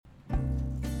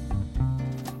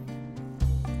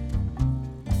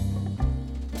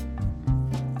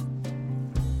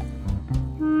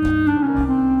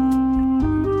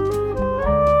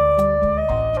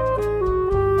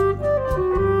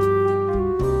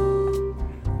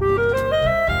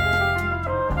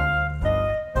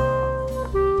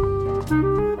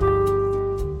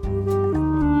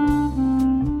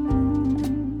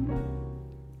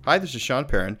Hi, this is Sean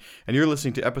Perrin, and you're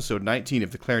listening to episode 19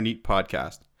 of the Clarinet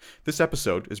podcast. This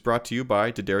episode is brought to you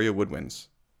by D'Addario Woodwinds.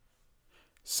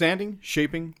 Sanding,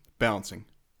 shaping, balancing.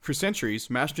 For centuries,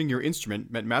 mastering your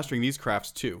instrument meant mastering these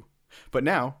crafts too. But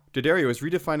now, D'Addario is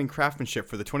redefining craftsmanship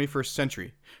for the 21st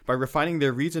century by refining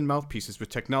their reeds and mouthpieces with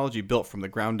technology built from the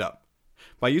ground up.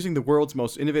 By using the world's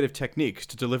most innovative techniques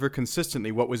to deliver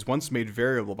consistently what was once made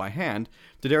variable by hand,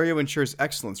 D'Addario ensures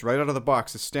excellence right out of the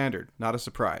box as standard, not a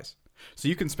surprise. So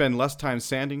you can spend less time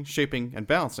sanding, shaping, and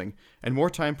balancing, and more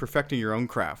time perfecting your own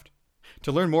craft.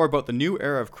 To learn more about the new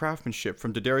era of craftsmanship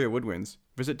from D'Addario Woodwinds,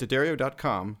 visit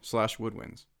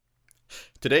d'addario.com/woodwinds.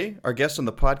 Today, our guest on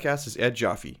the podcast is Ed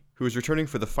Jaffe, who is returning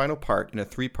for the final part in a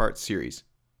 3-part series.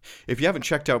 If you haven't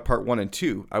checked out part 1 and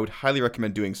 2, I would highly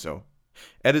recommend doing so.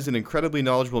 Ed is an incredibly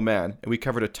knowledgeable man, and we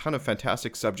covered a ton of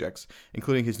fantastic subjects,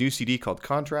 including his new CD called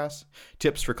Contrasts,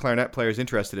 tips for clarinet players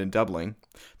interested in doubling,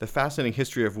 the fascinating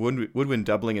history of woodwind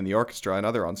doubling in the orchestra and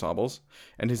other ensembles,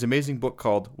 and his amazing book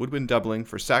called Woodwind Doubling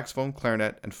for Saxophone,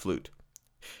 Clarinet, and Flute.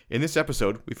 In this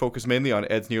episode, we focus mainly on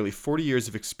Ed's nearly 40 years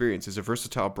of experience as a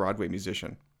versatile Broadway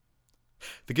musician.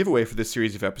 The giveaway for this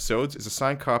series of episodes is a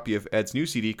signed copy of Ed's new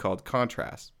CD called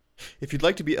Contrasts. If you'd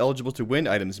like to be eligible to win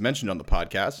items mentioned on the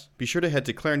podcast, be sure to head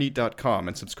to clarinet.com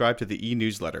and subscribe to the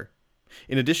e-newsletter.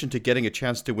 In addition to getting a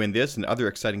chance to win this and other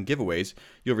exciting giveaways,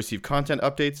 you'll receive content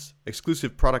updates,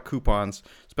 exclusive product coupons,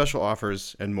 special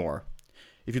offers, and more.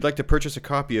 If you'd like to purchase a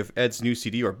copy of Ed's new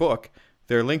CD or book,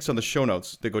 there are links on the show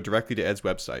notes that go directly to Ed's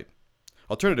website.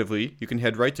 Alternatively, you can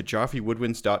head right to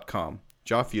JaffeWoodwinds.com.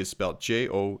 Jaffe is spelled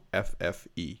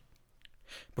Joffe.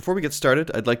 Before we get started,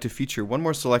 I'd like to feature one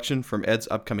more selection from Ed's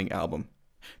upcoming album.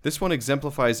 This one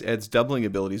exemplifies Ed's doubling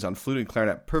abilities on flute and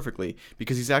clarinet perfectly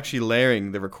because he's actually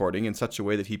layering the recording in such a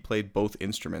way that he played both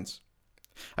instruments.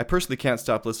 I personally can't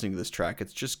stop listening to this track.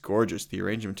 It's just gorgeous. The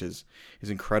arrangement is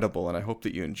incredible, and I hope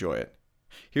that you enjoy it.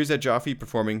 Here's Ed Jaffe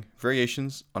performing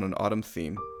Variations on an Autumn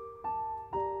Theme.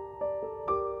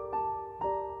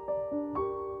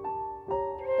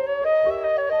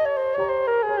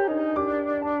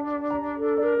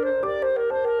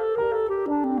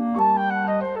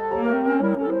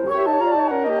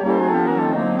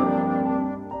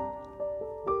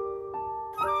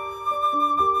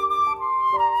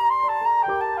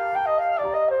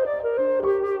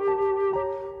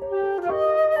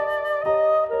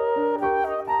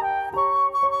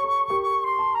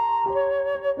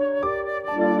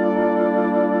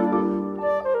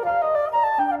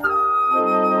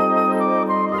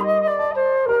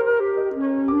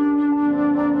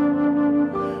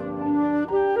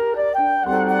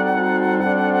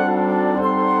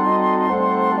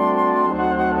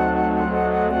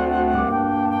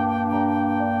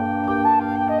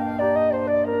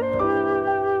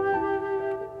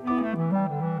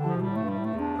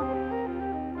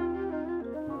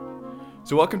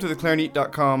 So welcome to the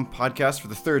Clarinet.com podcast for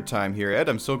the third time here, Ed.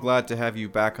 I'm so glad to have you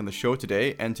back on the show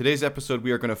today. And today's episode,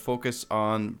 we are going to focus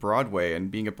on Broadway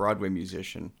and being a Broadway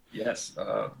musician. Yes.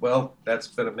 Well, that's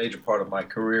been a major part of my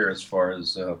career as far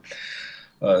as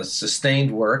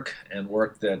sustained work and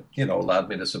work that, allowed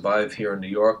me to survive here in New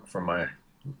York for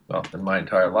in my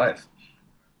entire life.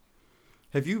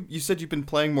 You said you've been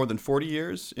playing more than 40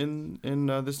 years in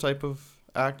this type of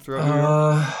act throughout New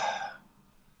York?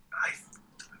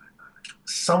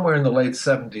 Somewhere in the late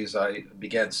 70s, I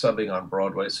began subbing on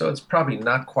Broadway, so it's probably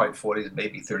not quite 40,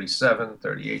 maybe 37,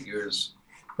 38 years,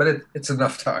 but it's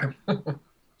enough time.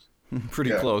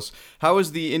 Pretty close. How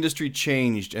has the industry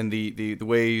changed and the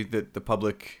way that the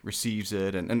public receives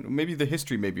it, and maybe the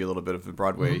history, maybe a little bit of the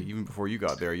Broadway, even before you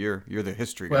got there? You're the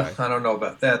history guy. Well, I don't know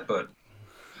about that, but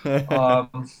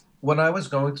when I was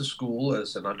going to school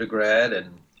as an undergrad,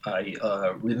 and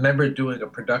I remember doing a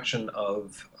production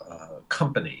of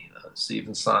Company,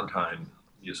 Stephen Sondheim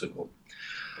musical,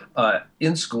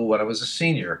 in school when I was a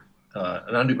senior,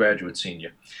 an undergraduate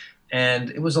senior. And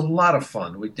it was a lot of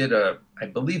fun. We did I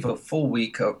believe a full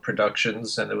week of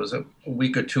productions, and there was a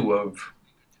week or two of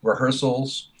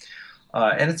rehearsals.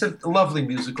 And it's a lovely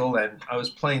musical, and I was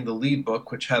playing the lead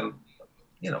book, which had,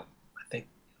 I think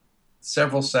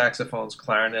several saxophones,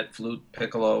 clarinet, flute,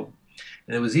 piccolo,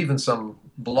 and there was even some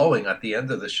blowing at the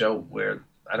end of the show where,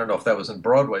 I don't know if that was in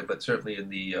Broadway, but certainly in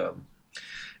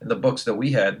the books that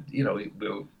we had,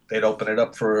 they'd open it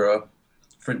up for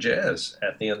jazz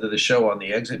at the end of the show on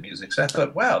the exit music. So I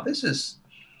thought, wow, this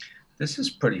is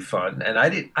pretty fun. And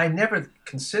I never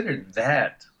considered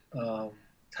that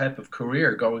type of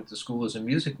career, going to school as a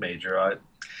music major. I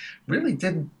really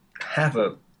didn't have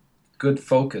a good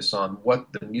focus on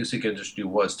what the music industry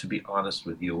was, to be honest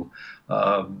with you.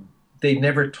 they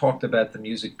never talked about the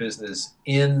music business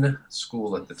in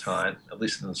school at the time, at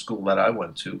least in the school that I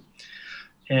went to.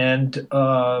 And,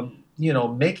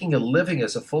 making a living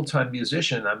as a full-time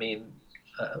musician, I mean,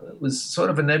 it was sort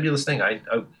of a nebulous thing.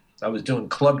 I was doing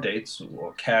club dates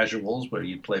or casuals where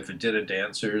you'd play for dinner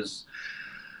dancers,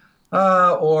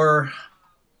 or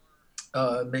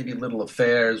maybe little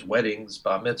affairs, weddings,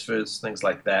 bar mitzvahs, things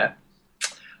like that.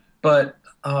 But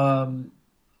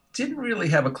didn't really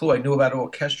have a clue. I knew about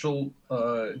orchestral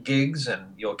gigs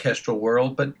and the orchestral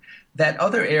world, but that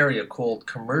other area called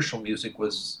commercial music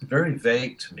was very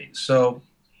vague to me. So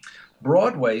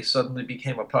Broadway suddenly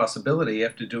became a possibility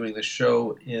after doing the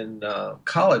show in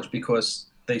college because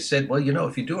they said, well,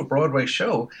 if you do a Broadway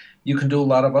show, you can do a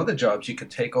lot of other jobs. You can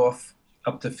take off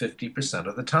up to 50%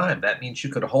 of the time. That means you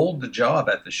could hold the job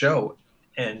at the show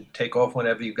and take off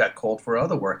whenever you got called for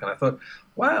other work. And I thought,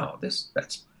 wow,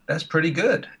 that's pretty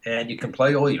good. And you can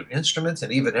play all your instruments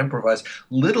and even improvise.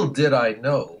 Little did I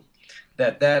know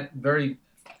that very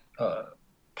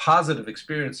positive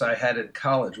experience I had in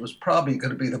college was probably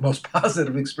going to be the most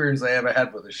positive experience I ever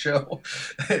had with a show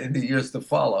in the years to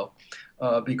follow,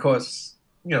 because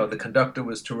the conductor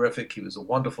was terrific. He was a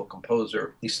wonderful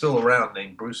composer. He's still around,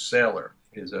 named Bruce Saylor.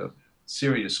 He's a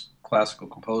serious classical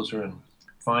composer and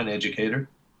fine educator.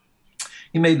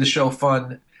 He made the show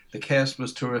fun. The cast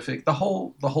was terrific. The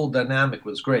whole dynamic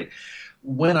was great.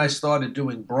 When I started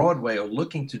doing Broadway or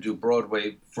looking to do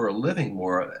Broadway for a living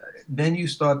more, then you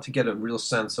start to get a real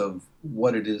sense of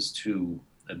what it is to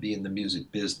be in the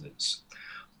music business.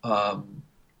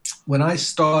 When I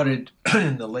started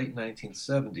in the late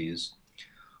 1970s,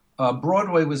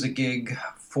 Broadway was a gig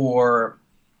for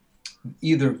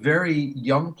either very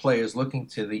young players looking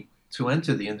to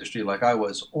enter the industry like I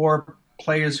was, or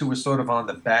players who were sort of on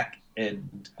the back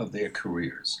end of their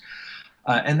careers.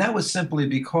 And that was simply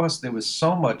because there was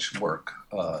so much work,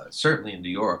 certainly in New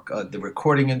York. The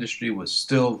recording industry was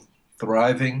still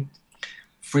thriving.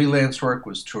 Freelance work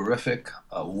was terrific.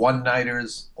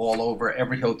 One-nighters all over.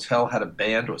 Every hotel had a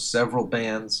band or several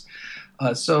bands.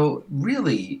 So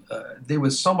really, there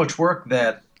was so much work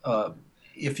that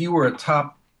if you were a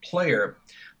top player,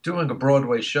 doing a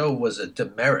Broadway show was a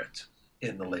demerit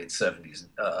in the late 70s.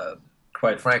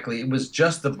 Quite frankly, it was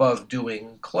just above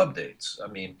doing club dates. I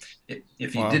mean,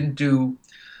 if you didn't do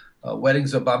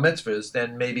weddings or bar mitzvahs,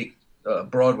 then maybe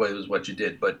Broadway was what you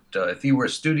did. But if you were a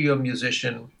studio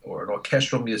musician or an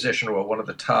orchestral musician or one of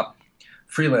the top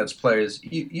freelance players,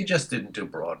 you just didn't do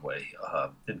Broadway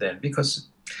then because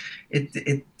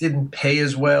it didn't pay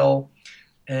as well.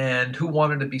 And who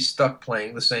wanted to be stuck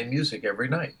playing the same music every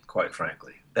night, quite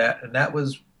frankly? That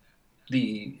was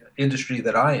the industry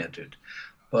that I entered.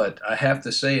 But I have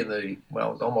to say,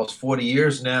 almost 40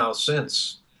 years now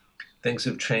since, things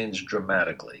have changed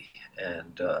dramatically.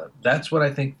 And that's what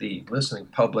I think the listening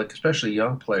public, especially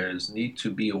young players, need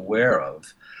to be aware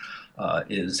of,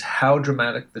 is how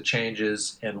dramatic the change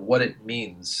is and what it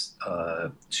means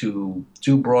to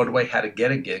do Broadway, how to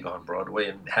get a gig on Broadway,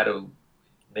 and how to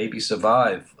maybe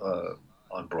survive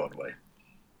on Broadway.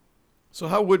 So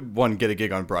how would one get a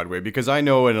gig on Broadway? Because I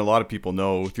know, and a lot of people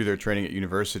know through their training at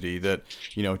university, that,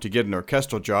 to get an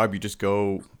orchestral job, you just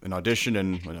go and audition.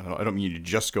 And I don't mean you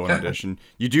just go and audition.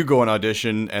 You do go and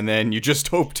audition, and then you just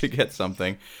hope to get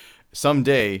something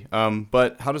someday.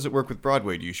 But how does it work with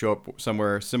Broadway? Do you show up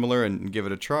somewhere similar and give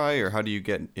it a try, or how do you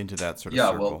get into that sort of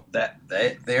circle? Yeah,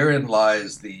 well, therein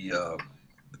lies the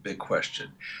big question.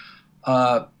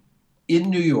 In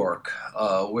New York,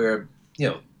 where,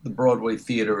 the Broadway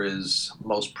theater is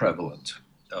most prevalent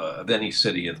of any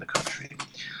city in the country.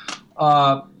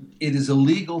 It is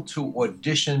illegal to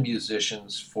audition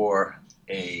musicians for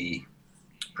a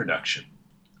production.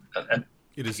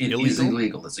 It is illegal? It is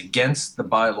illegal. It's against the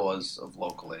bylaws of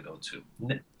Local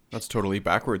 802. That's totally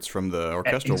backwards from the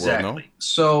orchestral world, no?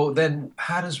 So then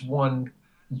how does one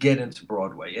get into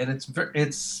Broadway? And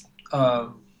it's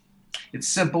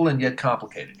simple and yet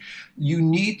complicated. You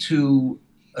need to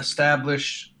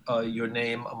establish your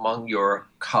name among your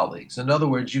colleagues. In other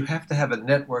words, you have to have a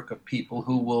network of people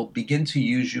who will begin to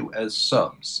use you as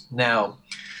subs. Now,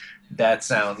 that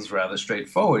sounds rather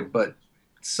straightforward, but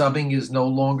subbing is no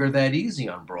longer that easy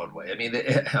on Broadway. I mean,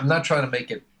 I'm not trying to make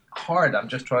it hard. I'm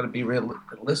just trying to be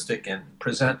realistic and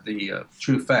present the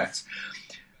true facts.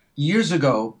 Years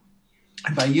ago,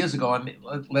 by years ago, I mean,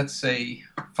 let's say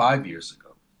 5 years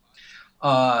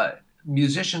ago,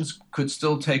 musicians could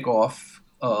still take off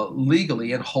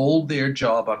legally and hold their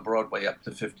job on Broadway up to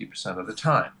 50% of the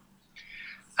time.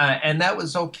 And that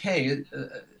was okay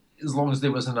as long as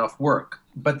there was enough work.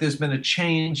 But there's been a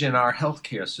change in our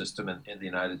healthcare system in the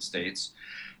United States.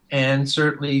 and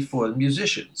certainly for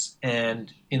musicians.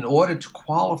 And in order to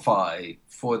qualify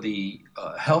for the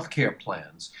healthcare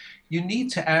plans, you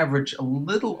need to average a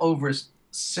little over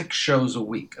 6 shows a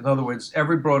week. In other words,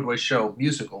 every Broadway show,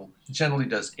 musical, generally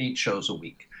does 8 shows a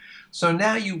week. So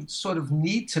now you sort of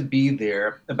need to be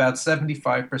there about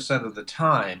 75% of the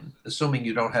time, assuming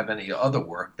you don't have any other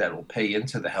work that will pay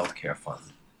into the healthcare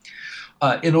fund,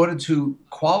 in order to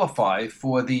qualify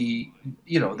for the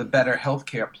better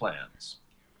healthcare plans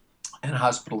and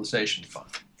hospitalization fund.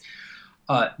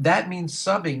 That means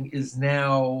subbing is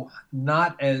now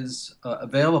not as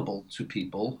available to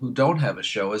people who don't have a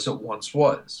show as it once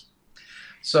was.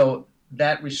 So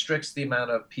that restricts the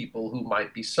amount of people who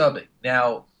might be subbing.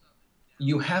 Now,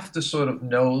 you have to sort of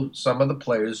know some of the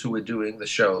players who are doing the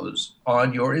shows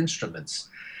on your instruments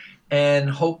and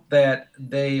hope that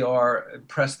they are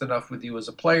impressed enough with you as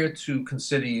a player to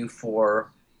consider you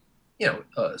for,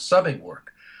 subbing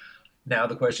work. Now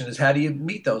the question is, how do you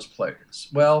meet those players?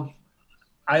 Well,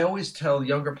 I always tell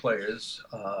younger players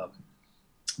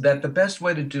that the best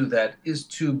way to do that is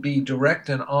to be direct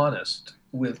and honest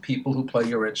with people who play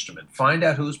your instrument. Find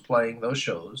out who's playing those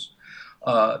shows.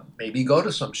 Maybe go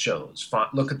to some shows.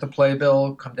 Look at the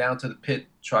playbill. Come down to the pit.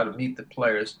 Try to meet the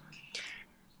players,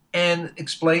 and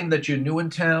explain that you're new in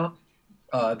town,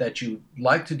 that you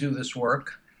like to do this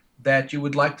work, that you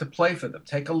would like to play for them.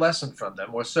 Take a lesson from them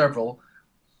or several,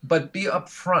 but be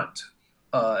upfront.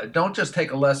 Don't just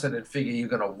take a lesson and figure you're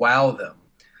going to wow them.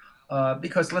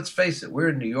 Because let's face it, we're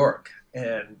in New York,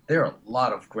 and there are a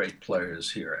lot of great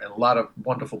players here, and a lot of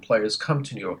wonderful players come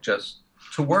to New York just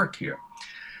to work here.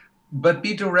 But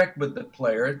be direct with the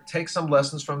player. Take some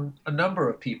lessons from a number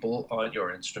of people on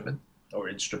your instrument or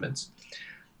instruments,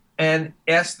 and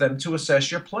ask them to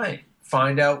assess your playing.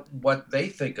 Find out what they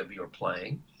think of your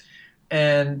playing.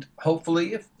 And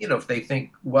hopefully, if they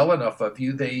think well enough of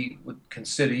you, they would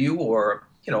consider you or,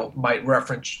 might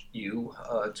reference you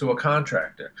to a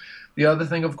contractor. The other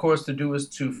thing, of course, to do is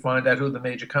to find out who the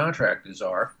major contractors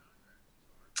are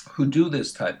who do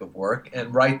this type of work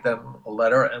and write them a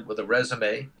letter and with a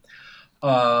resume.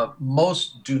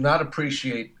 Most do not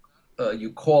appreciate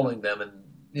you calling them and,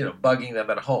 bugging them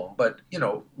at home, but,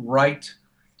 write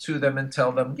to them and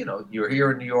tell them, you're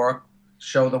here in New York,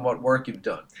 show them what work you've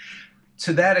done.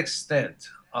 To that extent,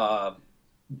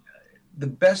 the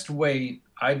best way,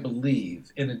 I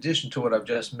believe, in addition to what I've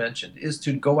just mentioned, is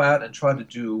to go out and try to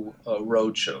do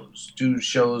road shows, do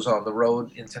shows on the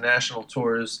road, international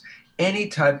tours, any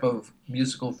type of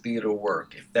musical theater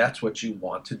work, if that's what you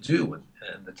want to do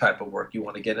and the type of work you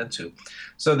want to get into,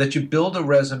 so that you build a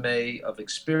resume of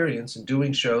experience in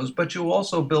doing shows, but you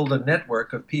also build a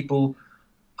network of people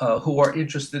who are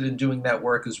interested in doing that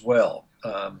work as well.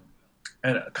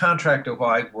 And a contractor who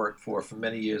I worked for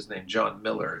many years named John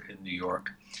Miller in New York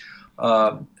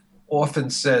often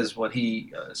says when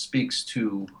he speaks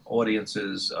to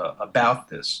audiences about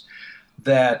this,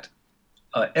 that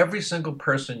every single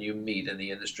person you meet in the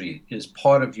industry is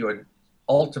part of your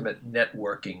ultimate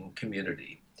networking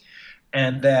community.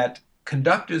 And that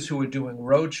conductors who are doing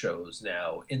road shows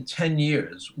now in 10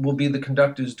 years will be the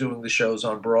conductors doing the shows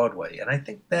on Broadway. And I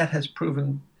think that has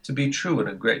proven to be true in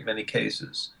a great many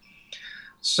cases.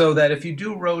 So that if you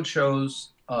do road shows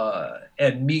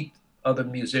and meet other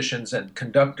musicians and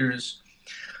conductors,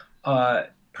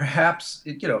 perhaps,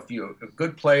 if you're a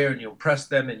good player and you impress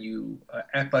them and you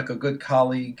act like a good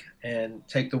colleague and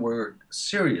take the work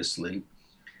seriously,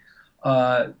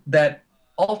 that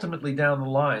ultimately down the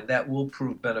line, that will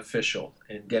prove beneficial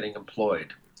in getting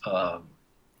employed.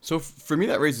 So for me,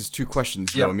 that raises two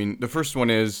questions, though. Yeah. I mean, the first one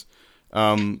is,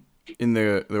 in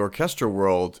the orchestra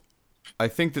world, I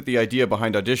think that the idea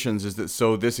behind auditions is that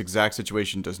so this exact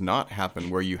situation does not happen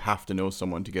where you have to know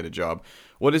someone to get a job.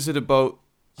 What is it about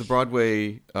the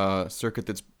Broadway circuit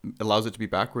that allows it to be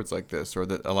backwards like this, or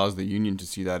that allows the union to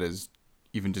see that as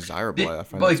even desirable? I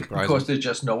find that surprising. Of course,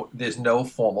 there's no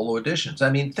formal auditions. I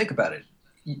mean, think about it.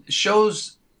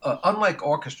 Shows, unlike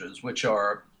orchestras, which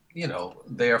are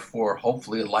there for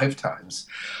hopefully lifetimes,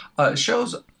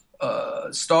 shows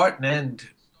start and end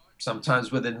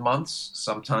sometimes within months,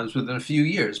 sometimes within a few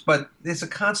years, but there's a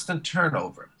constant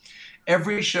turnover.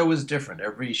 Every show is different.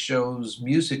 Every show's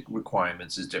music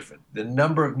requirements is different. The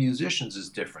number of musicians is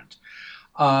different.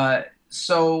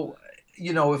 So,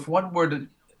 if one were to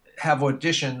have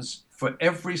auditions for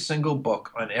every single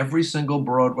book on every single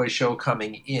Broadway show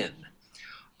coming in,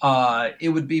 it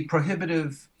would be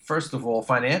prohibitive, first of all,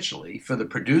 financially for the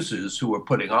producers who are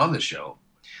putting on the show.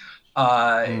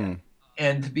 And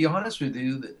to be honest with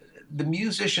you, the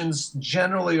musicians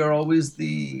generally are always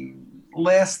the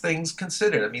last things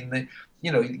considered. I mean,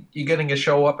 you're getting a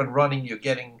show up and running, you're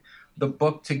getting the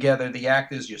book together, the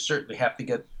actors. You certainly have to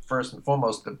get first and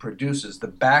foremost the producers, the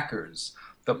backers,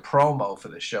 the promo for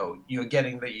the show. You're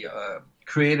getting the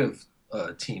creative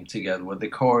team together with the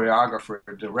choreographer,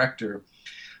 director,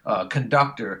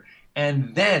 conductor,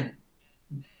 and then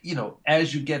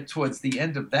as you get towards the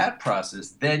end of that process,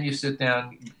 then you sit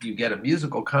down, you get a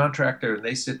musical contractor, and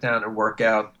they sit down and work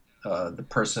out the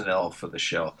personnel for the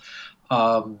show.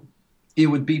 It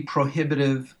would be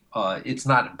prohibitive. It's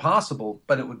not impossible,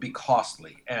 but it would be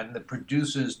costly. And the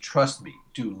producers, trust me,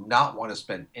 do not want to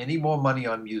spend any more money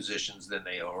on musicians than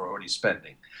they are already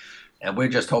spending. And we're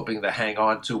just hoping to hang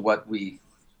on to what we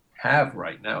have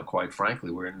right now. Quite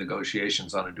frankly, we're in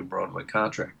negotiations on a new Broadway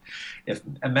contract.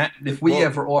 If we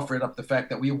ever offered up the fact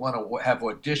that we want to have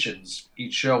auditions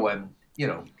each show, and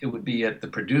it would be at the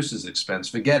producer's expense,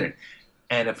 forget it.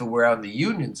 And if it were on the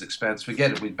union's expense,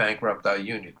 forget it. We'd bankrupt our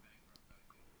union.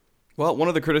 Well, one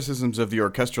of the criticisms of the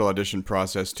orchestral audition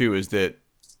process too is that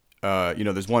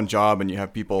there's one job and you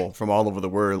have people from all over the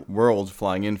world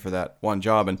flying in for that one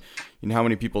job, and how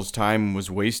many people's time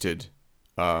was wasted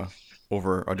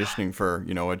over auditioning for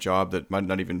a job that might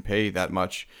not even pay that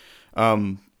much.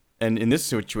 And in this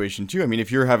situation too, I mean,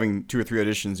 if you're having 2 or 3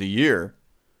 auditions a year,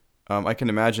 I can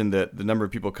imagine that the number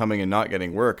of people coming and not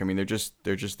getting work, I mean, they're just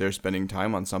there spending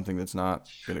time on something that's not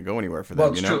going to go anywhere for them.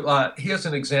 Well, it's true. Here's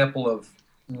an example of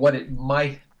what it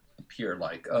might appear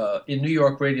like. In New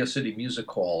York, Radio City Music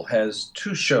Hall has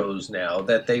 2 shows now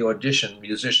that they audition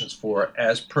musicians for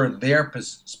as per their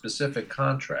specific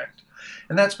contract.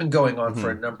 And that's been going on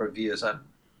for a number of years,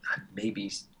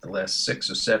 maybe the last 6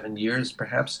 or 7 years,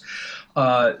 perhaps.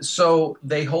 So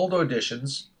they hold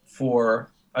auditions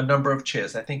for a number of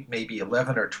chairs. I think maybe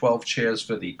 11 or 12 chairs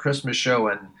for the Christmas show,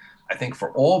 and I think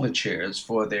for all the chairs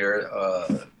for their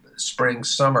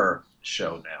spring-summer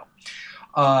show now.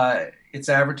 It's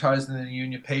advertised in the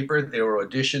union paper. There are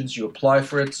auditions. You apply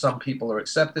for it. Some people are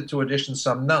accepted to audition,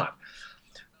 some not.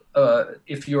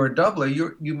 If you're a doubler,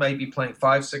 you may be playing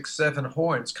 5, 6, 7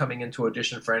 horns coming into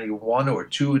audition for any 1 or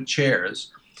 2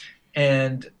 chairs.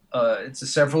 And it's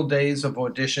several days of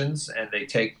auditions, and they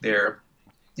take their,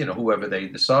 whoever they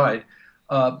decide.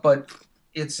 But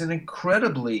it's an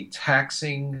incredibly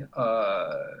taxing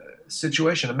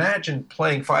situation. Imagine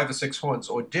playing 5 or 6 horns,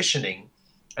 auditioning,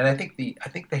 and I think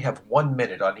they have 1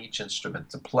 minute on each instrument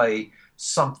to play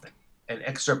something, an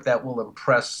excerpt that will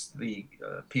impress the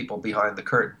people behind the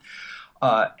curtain.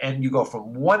 And you go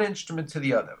from one instrument to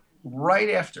the other right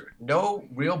after, no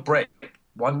real break.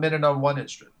 1 minute on one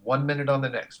instrument, 1 minute on the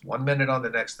next, 1 minute on the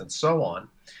next, and so on.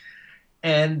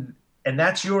 And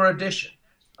that's your audition.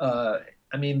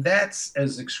 I mean, that's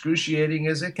as excruciating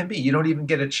as it can be. You don't even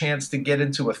get a chance to get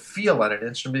into a feel on an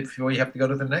instrument before you have to go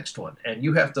to the next one. And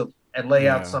you have to lay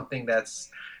out something that's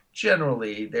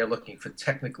generally, they're looking for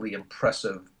technically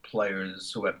impressive players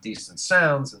who have decent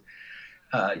sounds.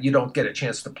 And you don't get a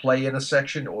chance to play in a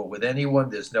section or with anyone.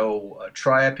 There's no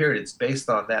tryout period. It's based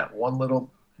on that one little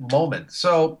moment.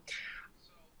 So,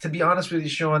 to be honest with you,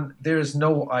 Sean, there is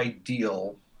no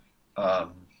ideal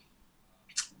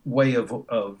way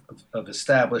of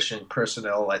establishing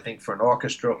personnel, I think, for an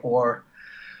orchestra or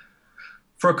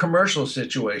for a commercial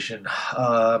situation.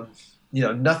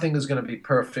 Nothing is going to be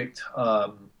perfect,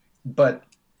 but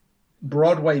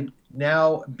Broadway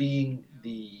now being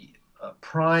the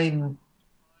prime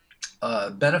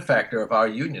benefactor of our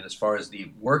union as far as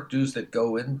the work dues that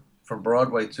go in from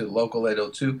Broadway to Local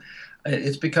 802,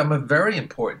 it's become a very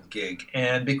important gig.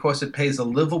 And because it pays a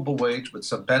livable wage with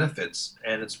some benefits,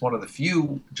 and it's one of the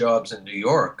few jobs in New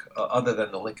York, other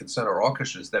than the Lincoln Center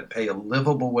orchestras, that pay a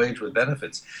livable wage with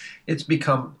benefits, it's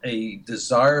become a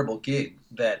desirable gig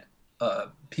that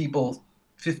people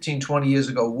 15, 20 years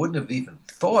ago wouldn't have even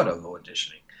thought of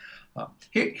auditioning.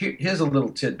 Here's a little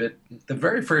tidbit. The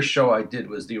very first show I did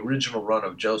was the original run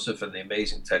of Joseph and the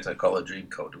Amazing Technicolor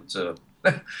Dreamcoat.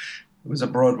 It was a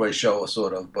Broadway show,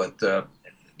 sort of, but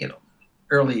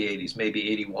early 80s,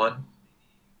 maybe 81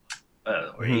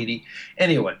 or 80.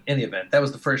 Anyway, any event, that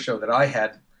was the first show that I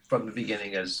had from the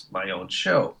beginning as my own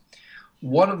show.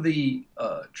 One of the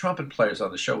trumpet players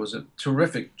on the show was a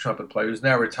terrific trumpet player who's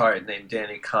now retired, named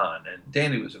Danny Kahn. And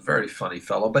Danny was a very funny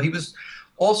fellow, but he was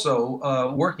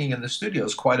also working in the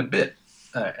studios quite a bit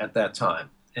at that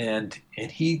time. And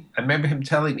I remember him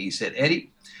telling me, he said, "Eddie,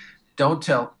 don't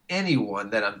tell anyone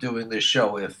that I'm doing this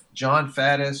show. If John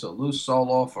Faddis or Lou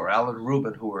Soloff or Alan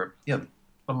Rubin, who were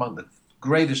among the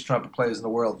greatest trumpet players in the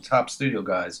world, the top studio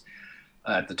guys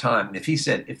at the time,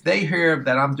 if they hear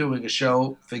that I'm doing a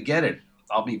show, forget it.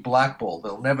 I'll be blackballed.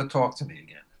 They'll never talk to me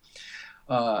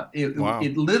again."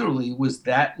 It literally was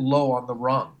that low on the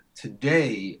rung.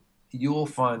 Today, you'll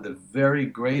find the very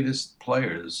greatest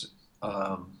players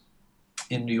um,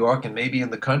 in New York and maybe in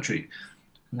the country,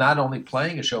 not only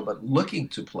playing a show, but looking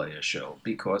to play a show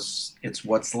because it's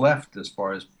what's left as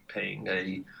far as paying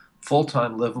a full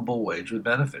time livable wage with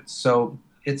benefits. So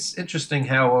it's interesting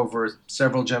how over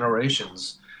several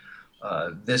generations,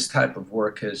 this type of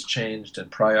work has changed in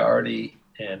priority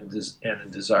and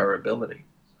in desirability.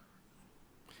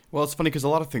 Well, it's funny because a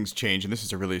lot of things change, and this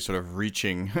is a really sort of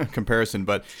reaching comparison,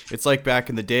 but it's like back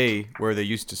in the day where they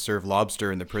used to serve lobster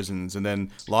in the prisons, and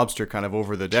then lobster kind of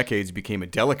over the decades became a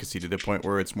delicacy to the point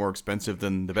where it's more expensive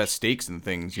than the best steaks and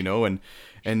things, and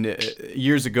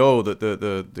years ago,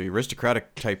 the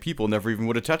aristocratic type people never even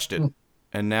would have touched it,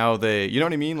 and now they, you know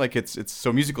what I mean? Like it's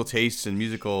so musical tastes and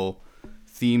musical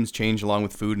themes change along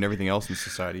with food and everything else in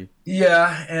society.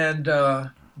 Yeah, and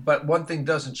but one thing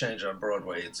doesn't change on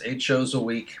Broadway. It's 8 shows a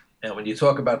week, and when you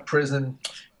talk about prison,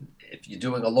 if you're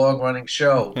doing a long running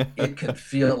show, it can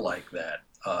feel like that.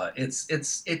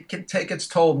 It can take its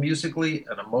toll musically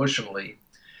and emotionally.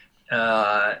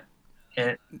 Uh,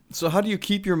 and So how do you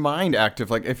keep your mind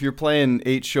active? Like if you're playing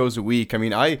 8 shows a week, I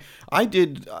mean, I've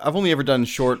only ever done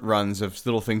short runs of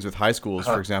little things with high schools,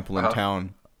 for uh, example, in uh,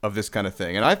 town of this kind of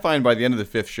thing. And I find by the end of the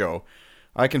fifth show,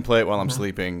 I can play it while I'm mhm.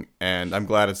 sleeping, and I'm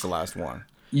glad it's the last one.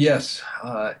 Yes,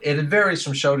 and it varies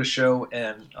from show to show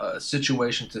and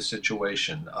situation to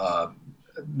situation.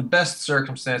 The best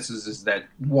circumstances is that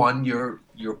one,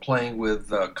 you're playing with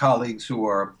colleagues who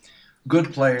are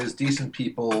good players, decent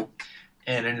people,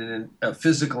 and in a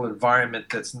physical environment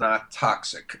that's not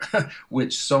toxic,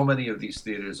 which so many of these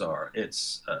theaters are.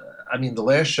 I mean, the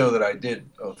last show that I did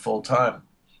full time,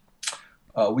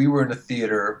 we were in a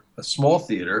theater, a small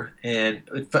theater, and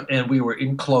we were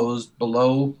enclosed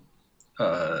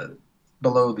uh,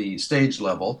 below the stage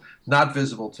level, not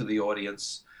visible to the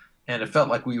audience, and it felt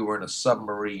like we were in a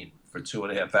submarine for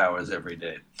 2.5 hours every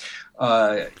day.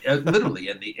 Literally,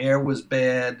 and the air was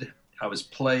bad. I was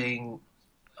playing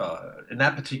in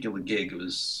that particular gig. It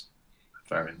was,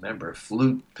 if I remember,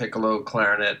 flute, piccolo,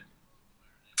 clarinet,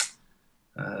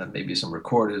 maybe some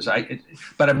recorders.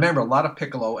 But I remember a lot of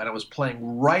piccolo, and I was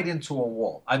playing right into a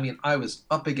wall. I mean, I was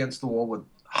up against the wall with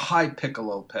high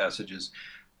piccolo passages,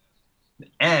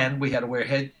 and we had to wear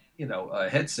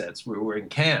headsets. We were wearing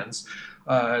cans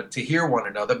to hear one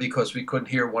another because we couldn't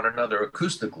hear one another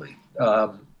acoustically.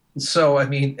 So I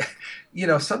mean,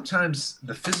 sometimes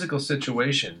the physical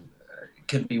situation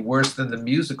can be worse than the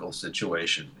musical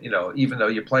situation. Even though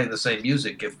you're playing the same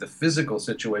music, if the physical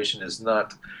situation is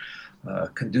not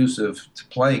conducive to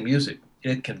playing music,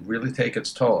 it can really take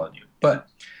its toll on you. But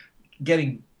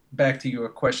getting back to your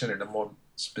question in a more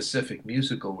specific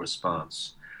musical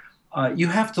response, you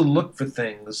have to look for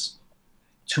things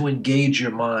to engage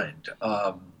your mind.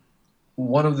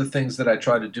 One of the things that I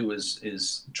try to do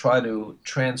is try to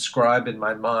transcribe in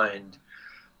my mind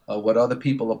what other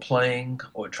people are playing,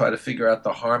 or try to figure out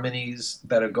the harmonies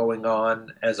that are going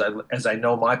on as I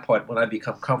know my part. When I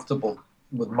become comfortable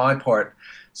with my part,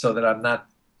 so that I'm not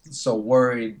so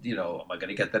worried. Am I going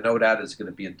to get the note out? Is it going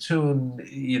to be in tune?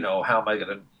 How am I going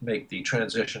to make the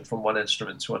transition from one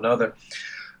instrument to another?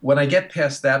 When I get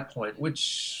past that point,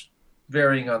 which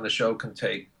varying on the show can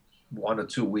take 1 or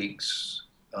 2 weeks,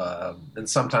 and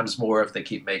sometimes more if they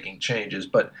keep making changes.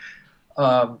 But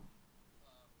um,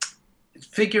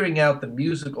 figuring out the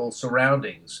musical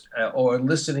surroundings, or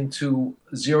listening to,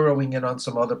 zeroing in on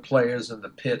some other players in the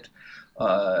pit,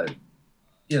 uh,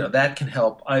 that can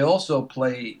help. I also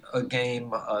play a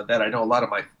game that I know a lot of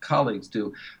my colleagues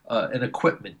do, an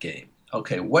equipment game.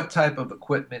 Okay, what type of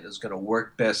equipment is going to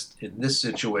work best in this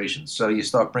situation? So you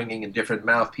start bringing in different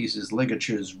mouthpieces,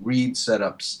 ligatures, reed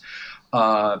setups,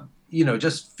 uh,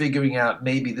 just figuring out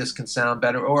maybe this can sound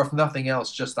better, or if nothing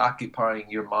else, just occupying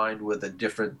your mind with a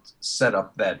different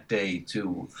setup that day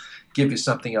to give you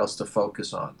something else to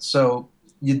focus on. So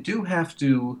you do have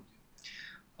to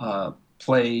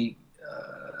play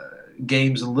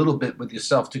games a little bit with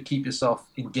yourself to keep yourself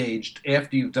engaged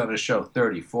after you've done a show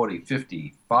 30, 40,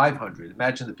 50, 500.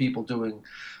 Imagine the people doing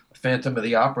Phantom of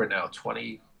the Opera now,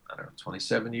 20, I don't know,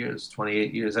 27 years,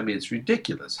 28 years. I mean, it's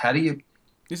ridiculous. How do you,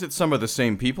 Is it some of the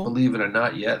same people? believe it or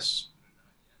not? Yes.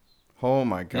 Oh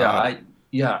my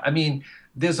Yeah, God. I mean,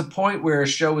 there's a point where a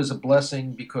show is a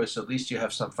blessing because at least you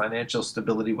have some financial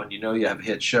stability when you know you have a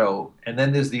hit show. And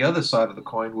then there's the other side of the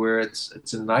coin where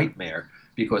it's a nightmare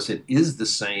because it is the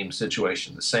same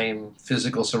situation, the same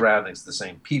physical surroundings, the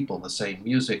same people, the same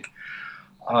music.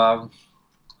 Um,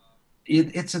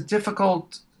 it's a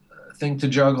difficult thing to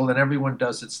juggle, and everyone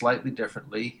does it slightly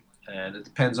differently, and it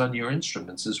depends on your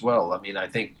instruments as well. I mean, I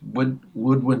think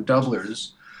woodwind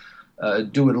doublers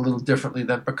do it a little differently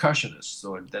than percussionists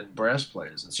or than brass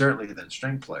players, and certainly than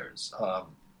string players.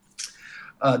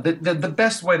 The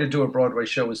best way to do a Broadway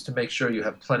show is to make sure you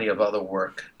have plenty of other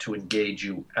work to engage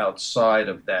you outside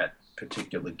of that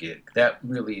particular gig. That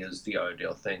really is the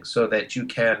ideal thing, so that you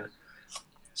can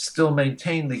still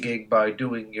maintain the gig by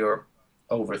doing your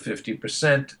over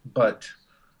 50%, but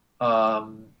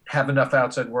have enough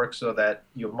outside work so that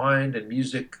your mind and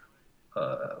your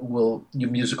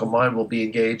musical mind will be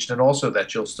engaged, and also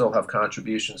that you'll still have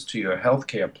contributions to your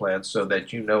healthcare plan so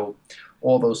that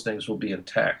all those things will be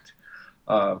intact.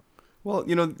 Uh, Well,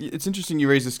 it's interesting you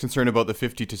raise this concern about the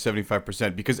 50 to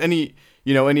 75% because any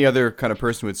other kind of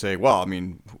person would say, well, I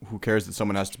mean, who cares that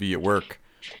someone has to be at work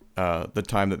the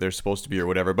time that they're supposed to be or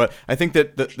whatever. But I think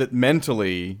that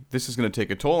mentally this is going to take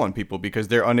a toll on people because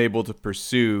they're unable to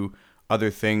pursue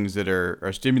other things that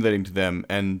are stimulating to them,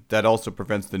 and that also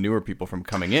prevents the newer people from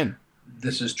coming in.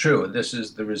 this is true. This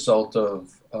is the result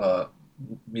of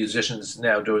musicians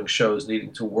now doing shows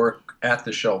needing to work at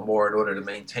the show more in order to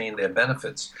maintain their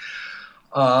benefits.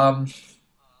 Um,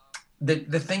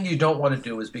 the thing you don't want to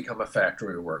do is become a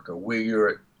factory worker where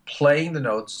you're playing the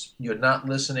notes, you're not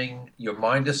listening, your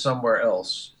mind is somewhere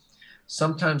else.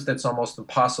 Sometimes that's almost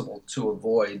impossible to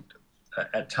avoid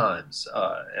at times.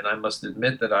 And I must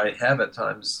admit that I have at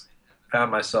times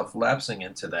found myself lapsing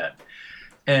into that.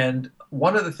 And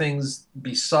one of the things,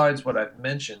 besides what I've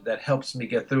mentioned, that helps me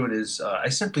get through it is I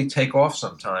simply take off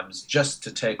sometimes just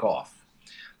to take off.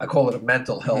 I call it a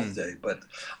mental health day, but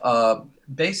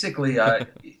basically, I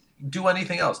do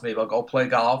anything else. Maybe I'll go play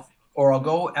golf, or I'll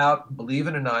go out, believe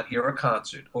it or not, hear a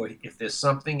concert, or if there's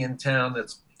something in town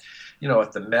that's,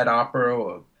 at the Met Opera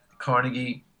or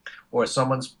Carnegie, or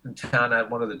someone's in town at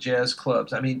one of the jazz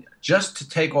clubs. I mean, just to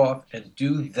take off and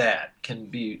do that can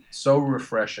be so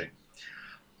refreshing.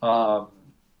 Um,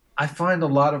 I find a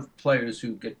lot of players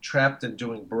who get trapped in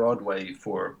doing Broadway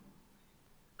for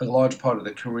a large part of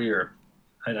their career,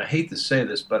 and I hate to say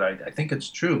this, but I think it's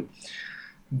true.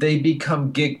 They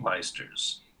become gig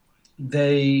meisters.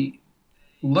 They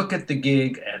look at the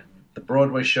gig and the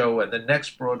Broadway show and the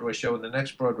next Broadway show and the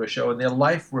next Broadway show, and their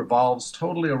life revolves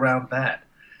totally around that.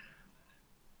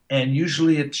 And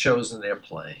usually it shows in their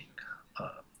playing.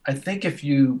 I think if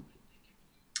you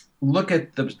look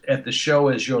at the show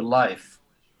as your life,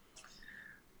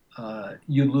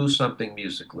 you lose something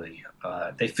musically.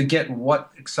 They forget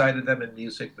what excited them in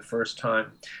music the first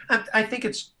time. And I think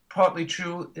it's partly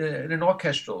true in an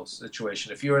orchestral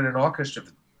situation. If you're in an orchestra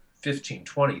for 15,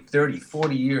 20, 30,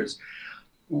 40 years,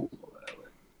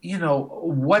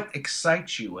 what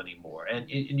excites you anymore? And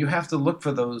you have to look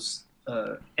for those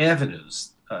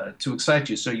avenues to excite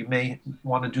you. So you may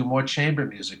want to do more chamber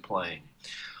music playing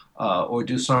or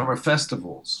do summer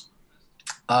festivals.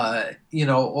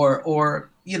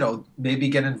 Maybe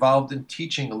get involved in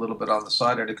teaching a little bit on the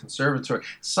side at a conservatory,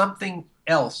 something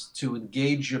else to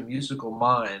engage your musical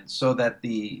mind so that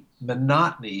the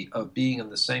monotony of being in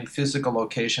the same physical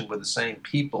location with the same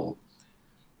people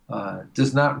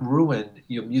does not ruin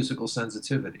your musical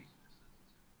sensitivity.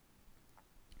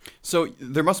 So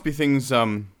there must be things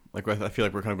like I feel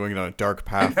like we're kind of going down a dark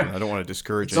path, and I don't want to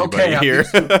discourage It's anybody okay, here.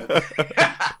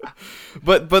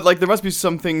 But like there must be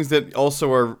some things that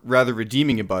also are rather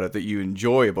redeeming about it that you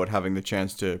enjoy about having the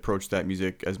chance to approach that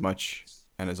music as much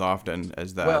and as often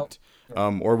as that.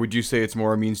 Well, Or would you say it's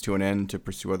more a means to an end to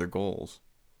pursue other goals?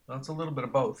 it's a little bit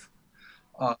of both.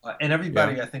 And Yeah.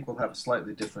 everybody, I think, will have a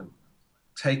slightly different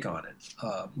take on it.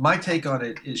 My take on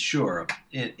it is sure,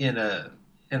 in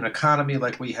an economy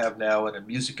like we have now, in a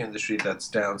music industry that's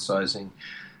downsizing,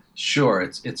 sure,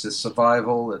 it's a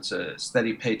survival, it's a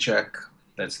steady paycheck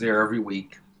that's there every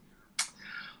week.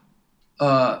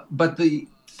 But the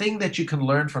thing that you can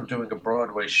learn from doing a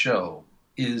Broadway show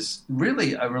is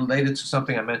really related to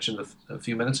something I mentioned a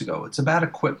few minutes ago. It's about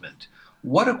equipment.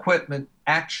 What equipment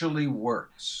actually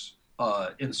works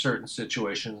in certain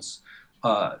situations?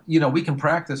 We can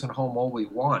practice at home all we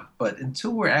want, but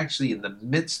until we're actually in the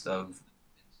midst of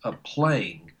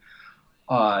playing,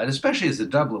 and especially as a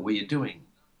doubler where you're doing,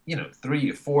 3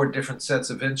 or 4 different sets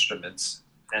of instruments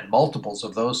and multiples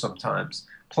of those sometimes,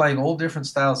 playing all different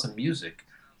styles of music,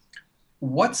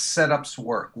 what setups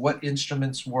work, what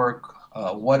instruments work,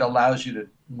 what allows you to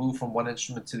move from one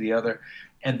instrument to the other.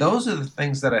 And those are the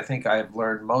things that I think I have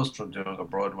learned most from doing a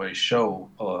Broadway show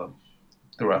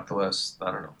throughout the last,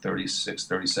 I don't know, 36,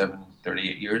 37,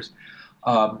 38 years.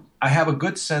 I have a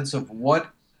good sense of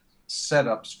what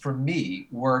setups for me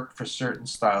work for certain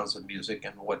styles of music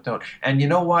and what don't. And you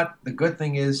know what? The good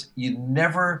thing is you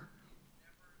never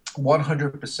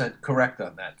 100% correct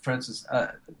on that. For instance,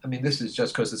 this is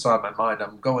just because it's on my mind.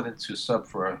 I'm going into sub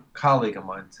for a colleague of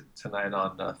mine tonight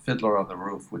on Fiddler on the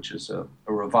Roof, which is a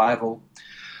revival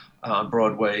on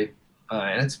Broadway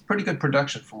and it's pretty good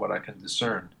production from what I can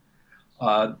discern.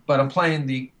 But I'm playing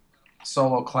the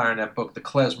solo clarinet book, the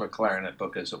klezmer clarinet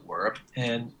book, as it were,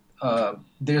 and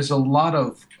there's a lot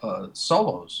of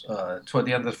solos toward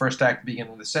the end of the first act,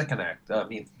 beginning of the second act. I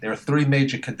mean, there are three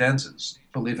major cadenzas,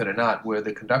 believe it or not, where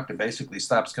the conductor basically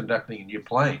stops conducting and you're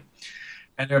playing.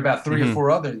 And there are about three or four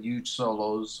other huge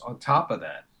solos on top of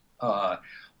that,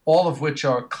 all of which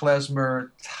are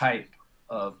klezmer type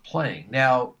of playing.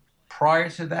 Now, prior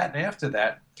to that and after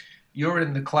that, you're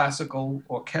in the classical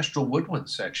orchestral woodwind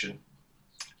section,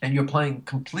 and you're playing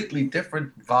completely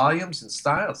different volumes and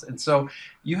styles. And so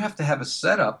you have to have a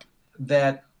setup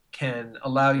that can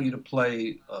allow you to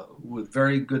play with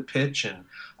very good pitch and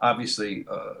obviously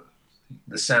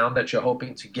the sound that you're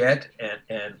hoping to get,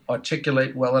 and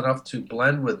articulate well enough to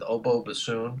blend with oboe,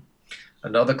 bassoon,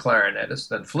 another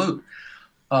clarinetist, and flute.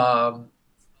 And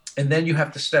then you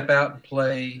have to step out and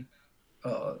play,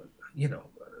 a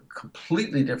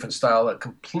completely different style, a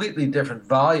completely different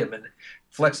volume, and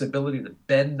flexibility to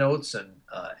bend notes and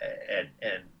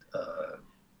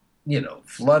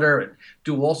flutter and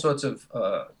do all sorts of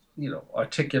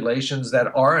articulations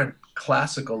that aren't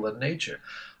classical in nature.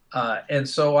 And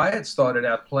so I had started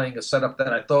out playing a setup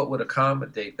that I thought would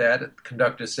accommodate that. The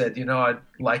conductor said, I'd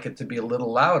like it to be a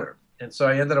little louder. And so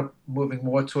I ended up moving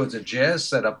more towards a jazz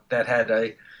setup that had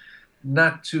a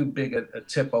not too big a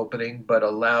tip opening, but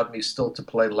allowed me still to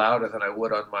play louder than I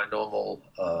would on my normal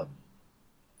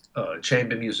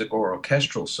chamber music or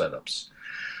orchestral setups.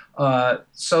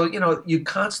 So you're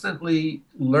constantly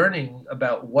learning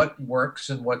about what works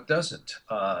and what doesn't.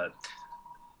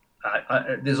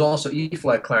 There's also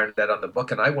E-flat clarinet on the book,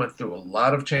 and I went through a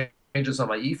lot of changes on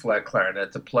my E-flat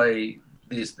clarinet to play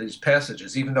these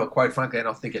passages, even though, quite frankly, I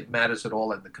don't think it matters at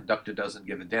all, and the conductor doesn't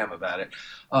give a damn about it.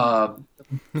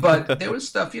 But there was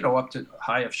stuff, up to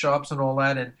high F sharps and all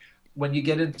that, and when you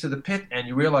get into the pit and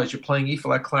you realize you're playing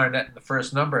E-flat clarinet in the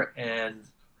first number, and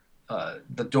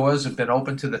the doors have been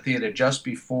open to the theater just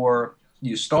before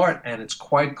you start, and it's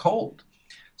quite cold,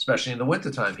 especially in the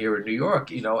wintertime here in New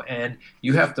York, and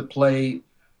you have to play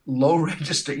low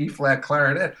register E-flat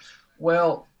clarinet.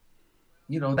 Well,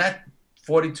 that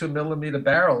 42 millimeter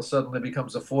barrel suddenly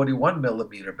becomes a 41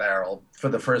 millimeter barrel for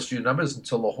the first few numbers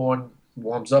until the horn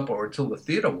warms up or until the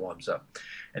theater warms up.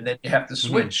 And then you have to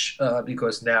switch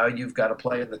because now you've got to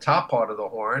play in the top part of the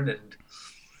horn, and,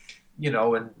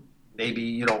 and maybe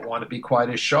you don't want to be quite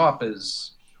as sharp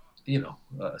as,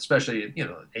 especially,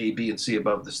 A, B, and C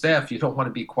above the staff. You don't want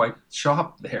to be quite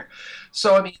sharp there.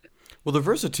 So, I mean, well, the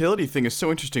versatility thing is so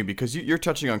interesting because you're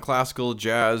touching on classical,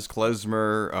 jazz,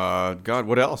 klezmer, God,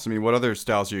 what else? I mean, what other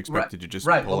styles you expected to just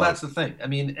pull Well, out? that's the thing. I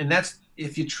mean, and that's,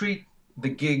 if you treat the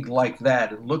gig like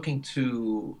that and looking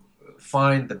to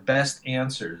find the best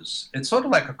answers, it's sort of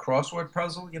like a crossword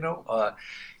puzzle,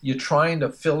 you're trying to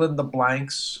fill in the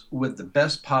blanks with the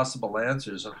best possible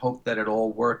answers and hope that it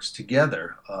all works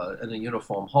together in a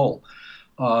uniform whole.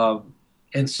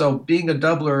 And so being a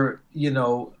doubler,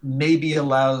 maybe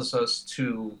allows us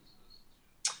to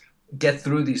get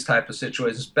through these type of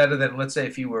situations better than, let's say,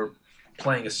 if you were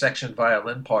playing a section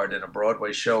violin part in a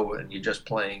Broadway show and you're just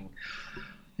playing,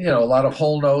 a lot of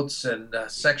whole notes and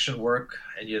section work,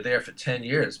 and you're there for 10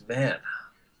 years. Man,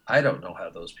 I don't know how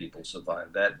those people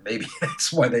survive that. Maybe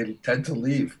that's why they tend to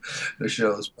leave the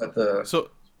shows. But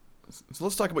So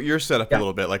let's talk about your setup a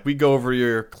little bit. Like, we go over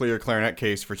your clear clarinet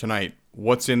case for tonight.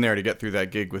 What's in there to get through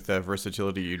that gig with the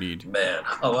versatility you need? Man,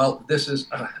 this is,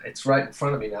 it's right in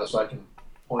front of me now, so I can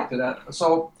point it out.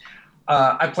 So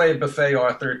I play a Buffet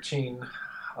R13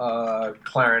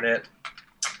 clarinet.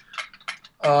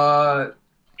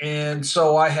 And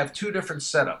so I have two different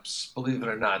setups, believe it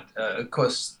or not. Of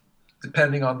course,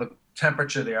 depending on the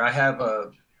temperature there, I have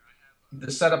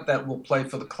the setup that will play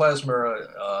for the klezmer.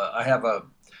 I have a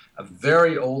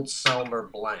very old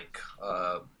Selmer blank.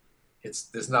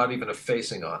 There's not even a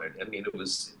facing on it. I mean,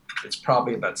 it's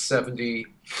probably about 70,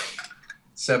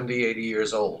 80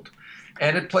 years old.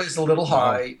 And it plays a little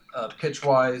high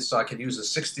pitch-wise, so I can use a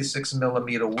 66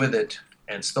 millimeter with it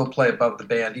and still play above the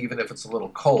band, even if it's a little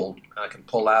cold. I can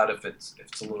pull out if it's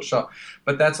a little sharp.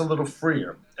 But that's a little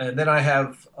freer. And then I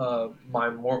have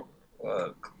my more,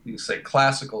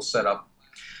 classical setup,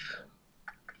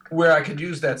 where I could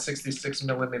use that 66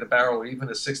 millimeter barrel or even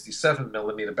a 67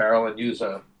 millimeter barrel and use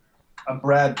a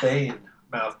Brad Bain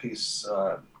mouthpiece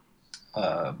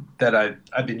that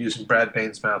I've been using Brad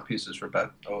Bain's mouthpieces for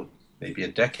about, maybe a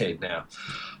decade now.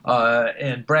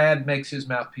 And Brad makes his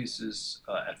mouthpieces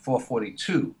at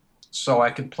 442. so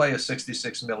I can play a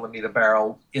 66 millimeter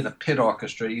barrel in a pit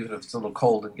orchestra, even if it's a little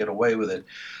cold, and get away with it.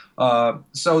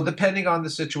 So depending on the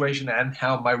situation and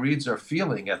how my reeds are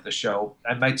feeling at the show,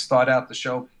 I might start out the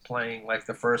show playing like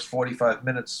the first 45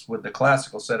 minutes with the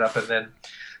classical setup, and then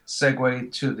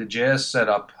segue to the jazz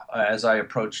setup as I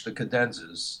approach the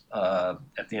cadenzas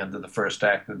at the end of the first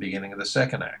act and the beginning of the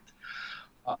second act.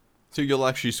 So you'll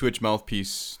actually switch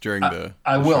mouthpiece during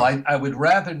I the will. show? I would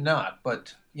rather not,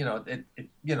 but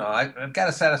I've got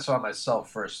to satisfy myself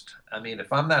first. I mean,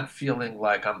 if I'm not feeling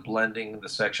like I'm blending the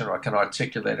section or I can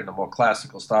articulate in a more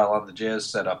classical style on the jazz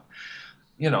setup,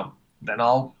 then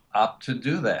I'll opt to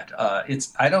do that.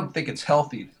 I don't think it's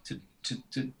healthy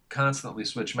to constantly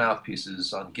switch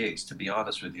mouthpieces on gigs, to be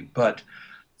honest with you. But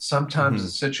sometimes Hmm. the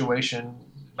situation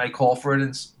may call for it,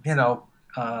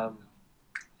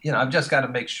 and I've just got to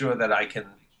make sure that I can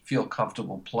feel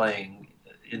comfortable playing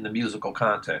in the musical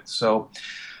context. So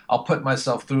I'll put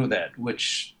myself through that,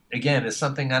 which again is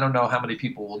something I don't know how many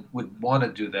people would want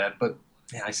to do that, but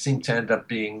yeah, I seem to end up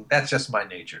being, that's just my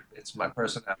nature. It's my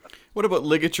personality. What about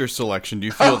ligature selection? Do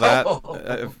you feel that?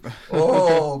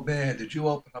 Oh man, did you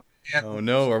open up a can of Oh worms?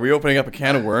 no, are we opening up a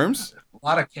can of worms? A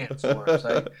lot of cans of worms.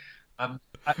 I'm,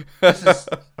 this is,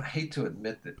 I hate to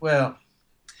admit that. Well,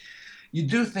 you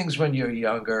do things when you're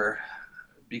younger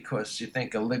because you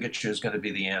think a ligature is going to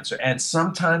be the answer, and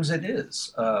sometimes it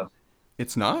is.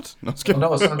 It's not? No, it's Well, kidding.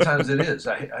 no, sometimes it is.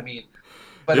 I mean,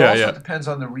 but it Yeah, also yeah. depends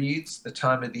on the reeds, the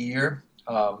time of the year,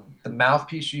 the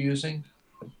mouthpiece you're using,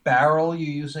 the barrel you're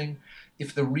using.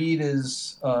 If the reed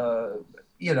is, a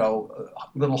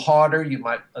little harder, you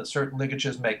might certain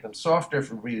ligatures make them softer. If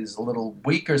the reed is a little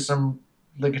weaker, some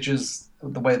ligatures,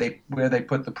 the way they where they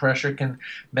put the pressure, can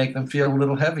make them feel a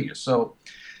little heavier. So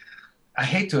I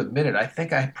hate to admit it, I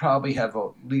think I probably have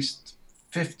at least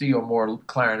 50 or more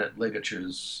clarinet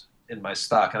ligatures in my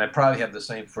stock, and I probably have the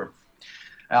same for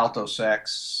alto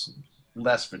sax,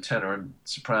 less for tenor and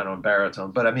soprano and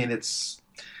baritone. But I mean,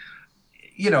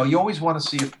 you always want to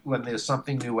see if when there's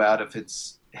something new out, if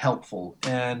it's helpful.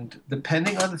 And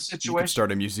depending on the You could situation,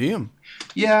 start a museum.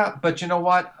 yeah, but you know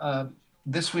what?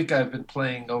 This week I've been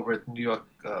playing over at New York,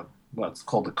 well, it's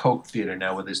called the Coke Theater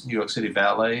now, where this New York City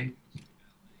Ballet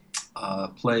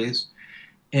plays.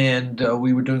 And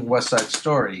we were doing West Side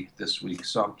Story this week,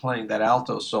 so I'm playing that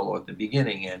alto solo at the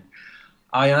beginning, and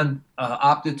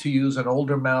opted to use an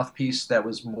older mouthpiece that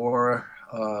was more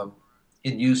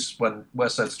in use when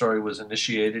West Side Story was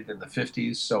initiated in the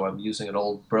 50s. So I'm using an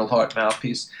old Brilhart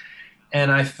mouthpiece,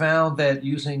 and I found that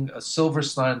using a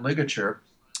Silverstein ligature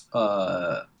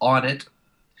on it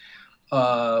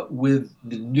with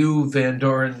the new Van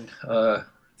Doren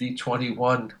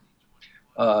V21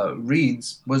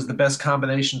 reeds was the best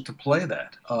combination to play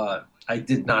that. I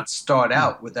did not start Hmm.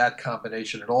 out with that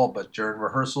combination at all, but during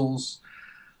rehearsals,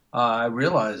 I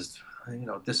realized,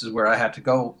 this is where I had to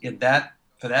go in that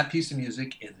for that piece of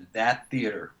music in that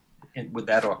theater with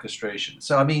that orchestration.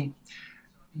 So I mean,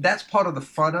 that's part of the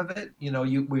fun of it.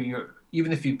 Where you're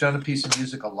even if you've done a piece of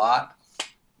music a lot,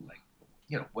 like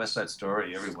West Side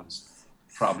Story, everyone's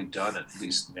probably done it, at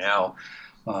least now.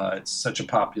 It's such a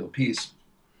popular piece,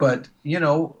 but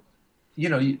dealing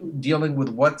with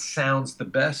what sounds the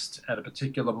best at a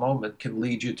particular moment can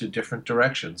lead you to different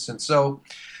directions. And so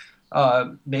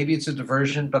maybe it's a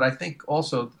diversion, but I think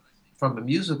also from a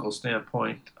musical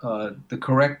standpoint, the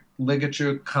correct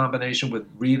ligature combination with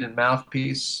reed and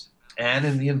mouthpiece and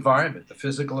in the environment, the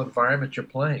physical environment you're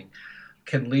playing,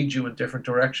 can lead you in different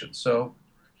directions. So,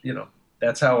 you know,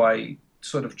 that's how I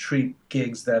sort of treat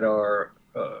gigs that are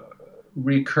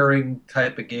recurring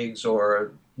type of gigs,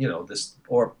 or this,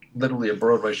 or literally a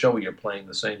Broadway show where you're playing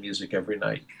the same music every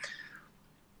night.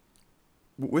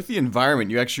 With the environment,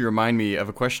 you actually remind me of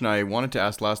a question I wanted to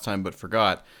ask last time but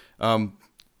forgot. Um,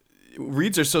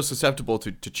 Reeds are so susceptible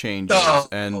to changes, Oh,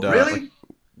 and like, really?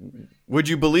 would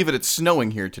you believe it? It's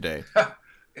snowing here today.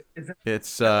 Is it-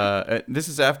 It's this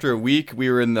is after a week. We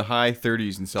were in the high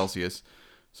 30s in Celsius.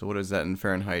 So what is that in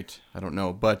Fahrenheit? I don't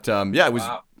know, but yeah, it was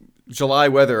Wow. July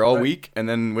weather all Right. week, and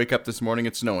then wake up this morning,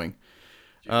 it's snowing.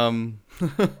 Um,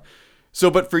 so,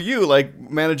 but for you, like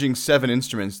managing 7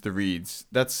 instruments, the reeds,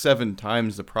 that's 7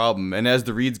 times the problem. And as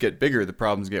the reeds get bigger, the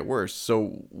problems get worse.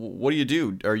 So, what do you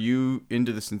do? Are you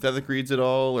into the synthetic reeds at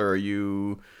all, or are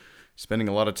you spending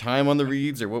a lot of time on the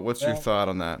reeds, or what's your Well, thought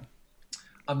on that?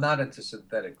 I'm not into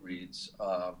synthetic reeds.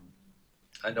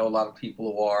 I know a lot of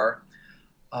people who are.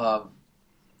 Um,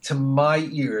 to my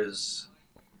ears,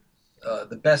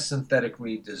 the best synthetic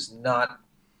reed does not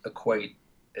equate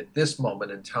at this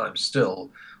moment in time still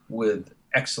with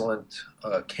excellent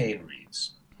cane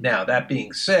reeds. Now, that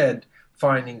being said,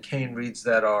 finding cane reeds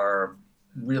that are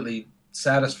really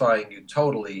satisfying you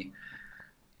totally,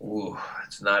 ooh,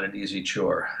 it's not an easy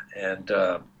chore, and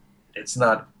it's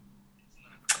not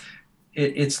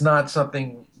it's not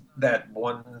something that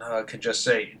one can just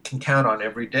say can count on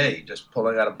every day. Just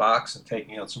pulling out a box and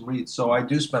taking out some reeds. So I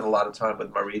do spend a lot of time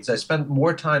with my reeds. I spend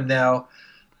more time now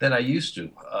than I used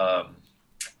to.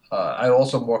 I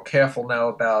also more careful now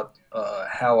about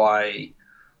how I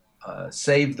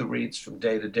save the reeds from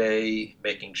day to day,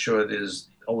 making sure there's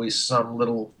always some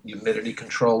little humidity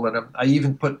control in them. I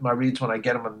even put my reeds when I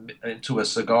get them into a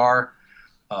cigar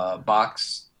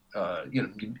box,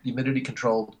 humidity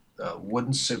controlled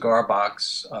wooden cigar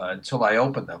box until I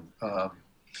open them.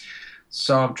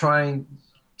 So I'm trying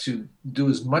to do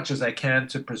as much as I can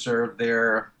to preserve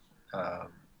their uh,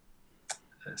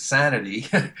 sanity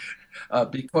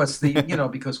because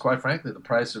because quite frankly the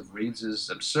price of reeds is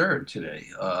absurd today,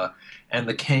 and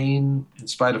the cane, in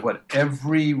spite of what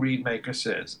every reed maker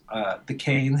says, the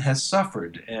cane has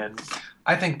suffered, and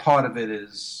I think part of it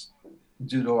is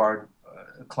due to our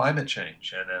climate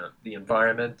change and the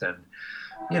environment, and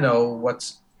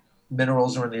what's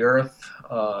minerals are in the earth,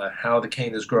 how the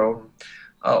cane is grown.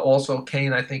 Also,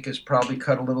 cane I think is probably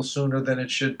cut a little sooner than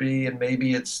it should be, and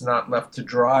maybe it's not left to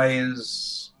dry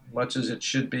as much as it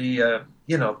should be.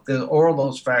 All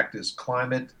those factors: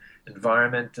 climate,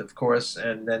 environment, of course,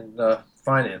 and then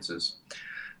finances.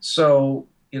 So,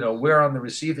 we're on the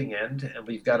receiving end, and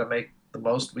we've got to make the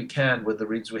most we can with the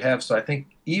reeds we have. So I think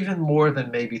even more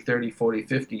than maybe 30, 40,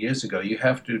 50 years ago, you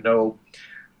have to know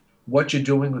what you're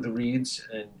doing with the reeds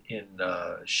and in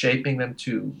shaping them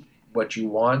to what you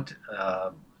want.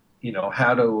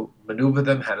 How to maneuver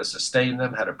them, how to sustain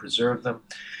them, how to preserve them.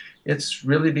 It's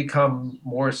really become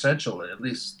more essential, at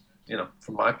least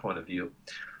from my point of view.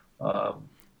 Um,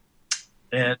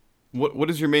 and What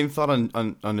is your main thought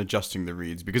on adjusting the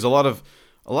reeds? Because a lot of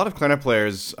clarinet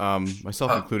players,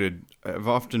 myself uh, included, have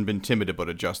often been timid about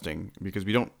adjusting because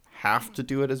we don't have to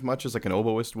do it as much as like an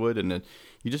oboist would, and then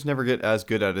you just never get as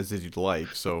good at it as you'd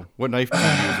like. So, what knife do you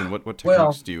use, and what techniques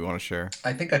well, do you want to share?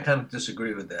 I think I kind of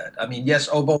disagree with that. I mean, yes,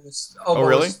 Oh,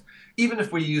 really? even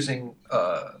if we're using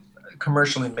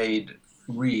commercially made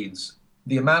reeds,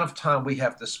 the amount of time we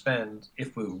have to spend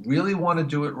if we really want to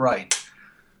do it right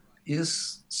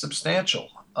is substantial.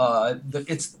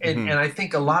 And Mm-hmm. I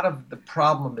think a lot of the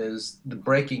problem is the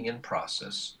breaking in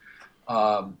process.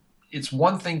 Um, it's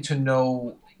one thing to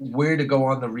know where to go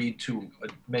on the reed to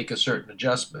make a certain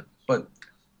adjustment, but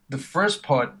the first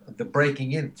part, the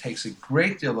breaking in, takes a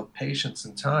great deal of patience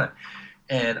and time.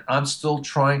 And I'm still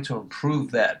trying to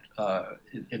improve that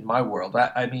in my world.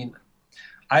 I mean,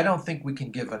 I don't think we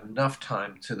can give enough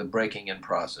time to the breaking in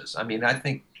process. I mean, I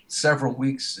think several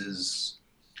weeks is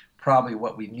probably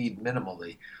what we need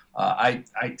minimally.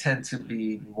 I tend to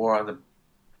be more on the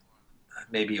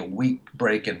maybe a week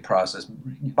break-in process.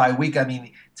 By week, I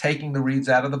mean taking the reeds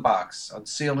out of the box,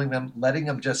 unsealing them, letting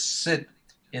them just sit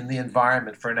in the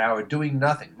environment for an hour, doing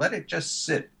nothing. Let it just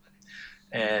sit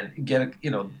and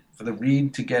for the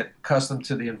reed to get accustomed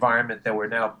to the environment that we're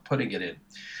now putting it in.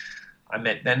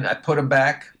 Then I put them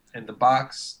back in the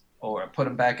box, or I put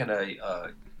them back in a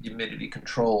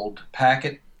humidity-controlled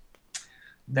packet.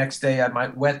 Next day, I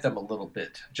might wet them a little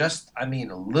bit. I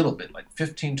mean, a little bit, like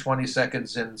 15, 20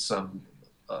 seconds in some,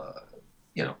 uh,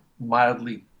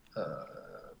 mildly, uh,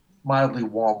 mildly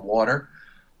warm water.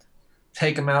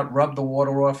 Take them out, rub the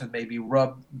water off, and maybe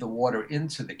rub the water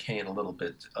into the cane a little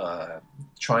bit,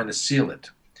 trying to seal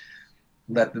it.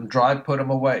 Let them dry, put them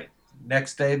away.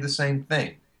 Next day, the same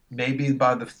thing. Maybe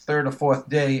by the third or fourth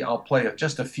day, I'll play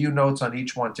just a few notes on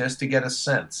each one just to get a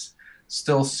sense.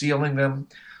 Still sealing them,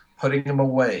 putting them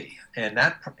away. And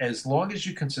that, as long as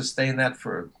you can sustain that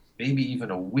for maybe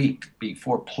even a week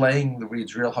before playing the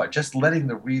reeds real hard, just letting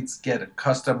the reeds get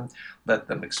accustomed, let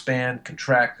them expand,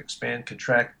 contract,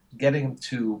 getting them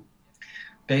to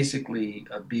basically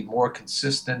be more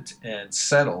consistent and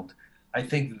settled. I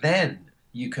think then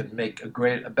you can make a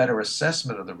better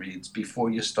assessment of the reeds before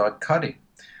you start cutting.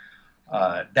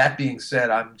 That being said,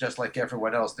 I'm just like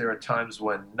everyone else. There are times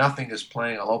when nothing is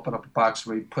playing. I'll open up a box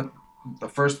reed, put the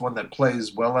first one that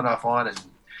plays well enough on, and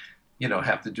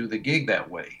have to do the gig that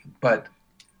way. But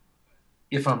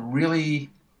if I'm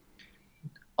really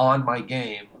on my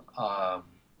game,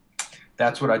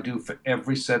 that's what I do for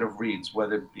every set of reeds,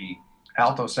 whether it be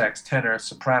alto sax, tenor,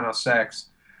 soprano sax,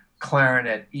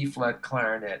 clarinet, E flat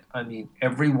clarinet. I mean,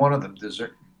 every one of them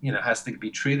deserve, has to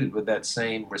be treated with that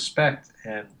same respect,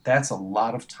 and that's a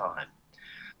lot of time.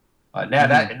 Now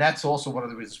Mm-hmm. that's also one of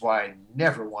the reasons why I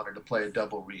never wanted to play a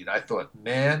double reed. I thought,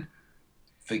 man,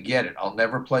 forget it. I'll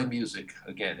never play music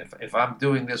again. If I'm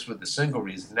doing this with the single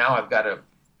reeds, now I've got to,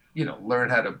 learn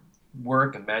how to.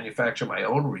 work and manufacture my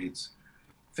own reeds,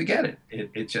 forget it.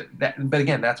 It just that. But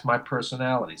again, that's my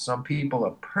personality. Some people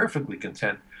are perfectly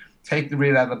content. Take the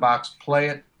reed out of the box, play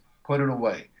it, put it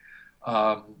away.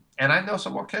 Um, and I know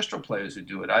some orchestral players who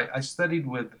do it. I studied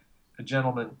with a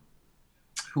gentleman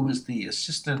who was the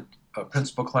assistant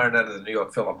principal clarinet of the New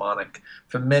York Philharmonic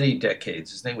for many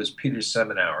decades. His name was Peter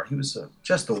Semenauer. He was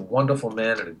just a wonderful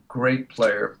man and a great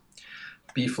player,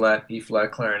 B flat, E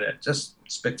flat clarinet, just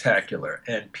spectacular.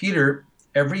 And Peter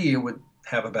every year would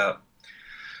have about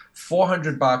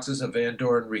 400 boxes of Van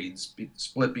Doren reeds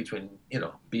split between,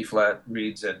 B flat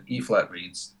reeds and E flat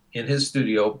reeds in his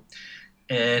studio.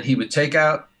 And he would take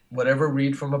out whatever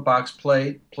reed from a box,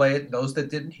 play it. Those that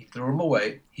didn't, he threw them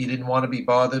away. He didn't want to be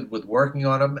bothered with working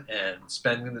on them and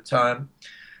spending the time.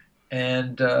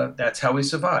 And that's how he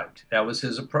survived. That was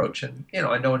his approach. And,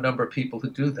 I know a number of people who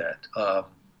do that.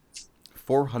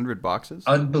 400 boxes?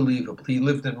 Unbelievable. He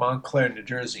lived in Montclair, New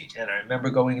Jersey. And I remember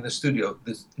going in the studio.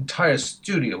 This entire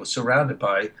studio was surrounded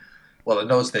by, well, in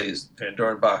those days, Van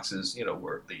Doren boxes,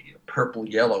 were the purple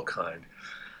yellow kind.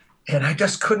 And I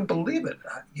just couldn't believe it,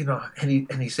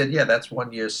 And he said, "Yeah, that's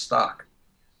 1 year's stock."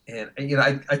 And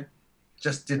I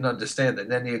just didn't understand it.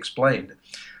 And then he explained,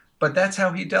 but that's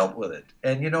how he dealt with it.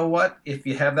 And you know what? If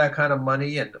you have that kind of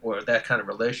money or that kind of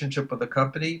relationship with a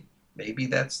company, maybe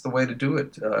that's the way to do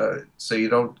it. So you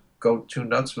don't go too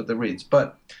nuts with the reeds.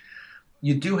 But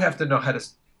you do have to know how to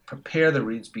prepare the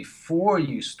reeds before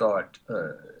you start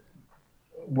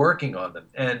working on them.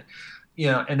 And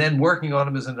then working on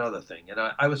them is another thing. And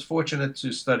I was fortunate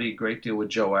to study a great deal with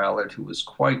Joe Allard, who was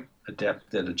quite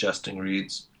adept at adjusting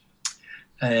reeds.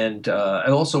 And I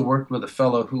also worked with a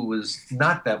fellow who was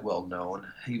not that well known.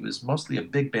 He was mostly a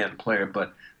big band player,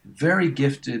 but very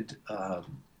gifted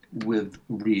with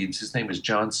reeds. His name is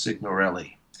John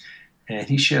Signorelli. And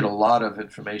he shared a lot of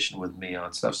information with me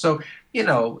on stuff. So,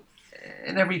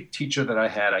 and every teacher that I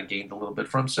had, I gained a little bit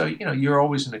from. So, you're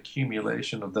always an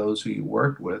accumulation of those who you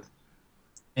worked with.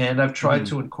 And I've tried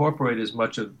to incorporate as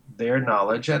much of their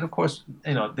knowledge. And of course,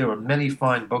 there were many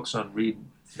fine books on reed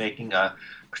making,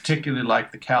 particularly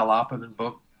like the Cal Opperman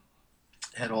book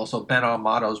and also Ben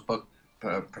Armato's book,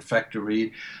 Perfect a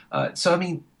Reed.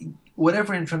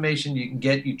 Whatever information you can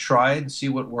get, you try and see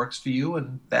what works for you.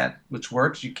 And that which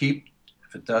works, you keep.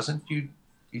 If it doesn't, you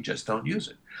just don't use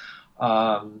it.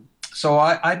 So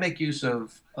I make use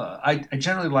of, I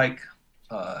generally like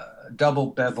double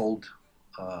beveled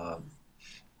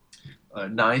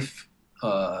knife.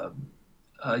 I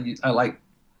like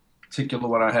particular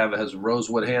one I have. It has a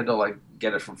rosewood handle. I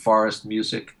get it from Forest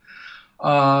Music.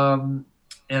 And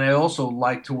I also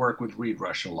like to work with reed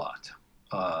rush a lot.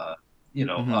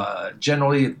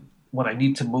 Generally, when I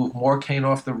need to move more cane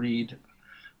off the reed,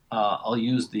 I'll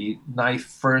use the knife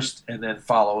first and then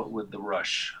follow it with the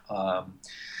rush.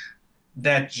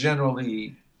 That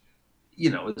generally,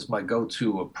 is my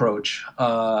go-to approach.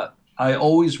 I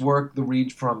always work the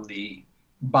reed from the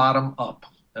bottom up,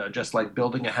 just like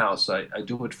building a house. I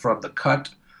do it from the cut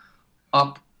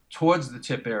up towards the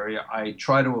tip area. I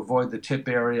try to avoid the tip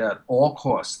area at all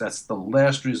costs. That's the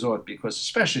last resort because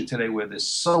especially today where there's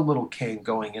so little cane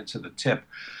going into the tip,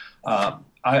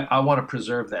 I want to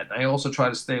preserve that. And I also try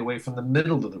to stay away from the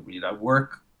middle of the reed. I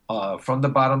work from the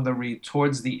bottom of the reed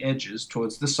towards the edges,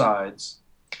 towards the sides,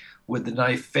 with the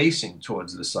knife facing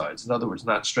towards the sides. In other words,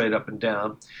 not straight up and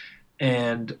down.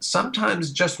 And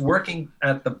sometimes just working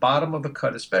at the bottom of the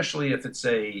cut, especially if it's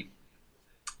a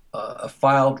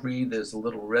filed reed, there's a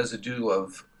little residue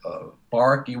of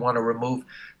bark you want to remove.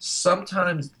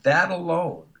 Sometimes that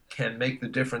alone can make the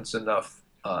difference enough.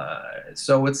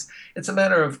 So it's a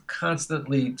matter of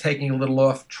constantly taking a little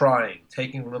off, trying.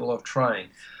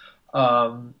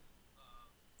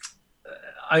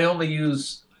 I only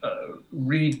use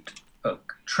reed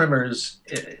trimmers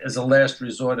as a last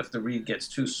resort if the reed gets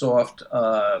too soft.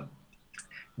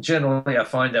 Generally, I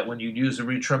find that when you use a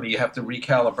reed trimmer, you have to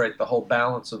recalibrate the whole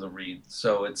balance of the reed.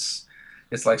 So it's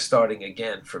like starting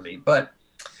again for me. But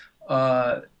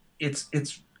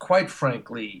it's quite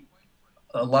frankly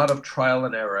a lot of trial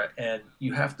and error, and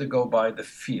you have to go by the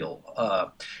feel.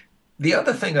 The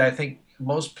other thing that I think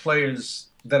most players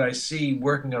that I see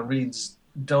working on reeds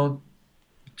don't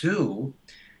do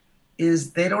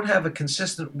is they don't have a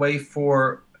consistent way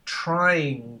for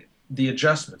trying the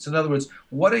adjustments. In other words,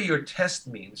 what are your test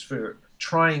means for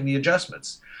trying the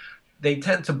adjustments? They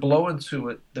tend to blow into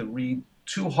it, the reed,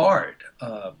 too hard.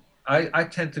 I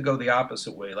tend to go the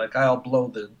opposite way. Like I'll blow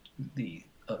the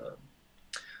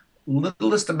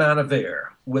littlest amount of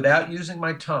air without using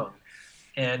my tongue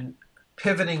and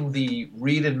pivoting the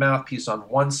reed and mouthpiece on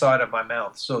one side of my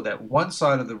mouth so that one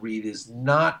side of the reed is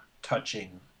not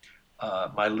touching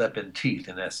my lip and teeth,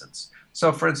 in essence.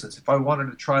 So, for instance, if I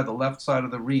wanted to try the left side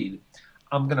of the reed,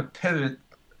 I'm going to pivot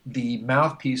the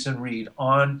mouthpiece and reed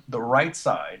on the right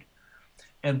side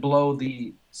and blow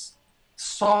the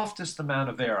softest amount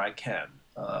of air I can,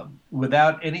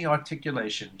 without any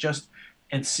articulation, just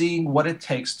and seeing what it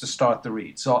takes to start the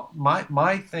reed. So my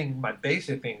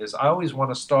basic thing is I always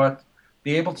want to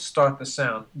be able to start the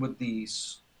sound with the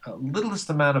littlest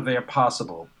amount of air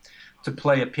possible to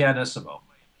play a pianissimo,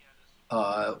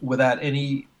 without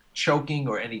any choking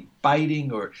or any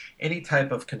biting or any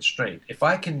type of constraint. If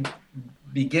I can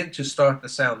begin to start the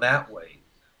sound that way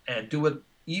and do it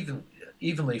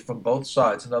evenly from both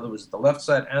sides, in other words, the left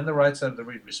side and the right side of the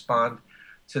reed respond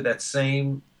to that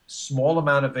same small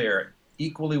amount of air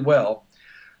equally well,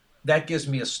 that gives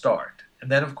me a start. And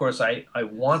then, of course, I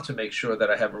want to make sure that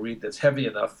I have a reed that's heavy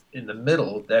enough in the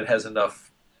middle that has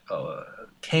enough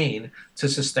cane to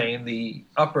sustain the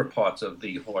upper parts of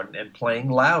the horn and playing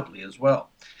loudly as well.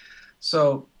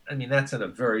 So, I mean, that's in a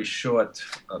very short,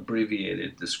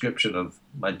 abbreviated description of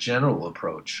my general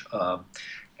approach.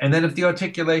 And then if the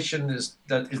articulation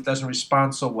it doesn't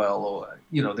respond so well, or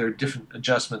there are different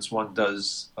adjustments one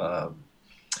does,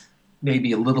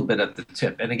 maybe a little bit at the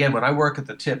tip. And again, when I work at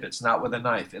the tip, it's not with a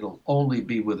knife. It'll only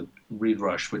be with a reed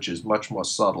rush, which is much more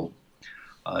subtle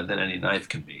than any knife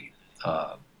can be.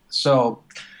 So,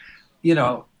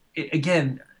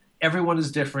 again, everyone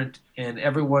is different, and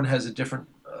everyone has a different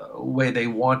way they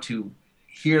want to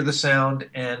hear the sound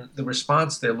and the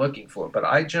response they're looking for. But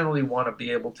I generally want to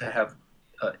be able to have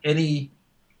any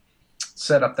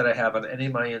setup that I have on any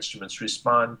of my instruments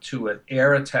respond to an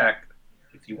air attack,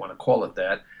 if you want to call it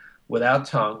that, without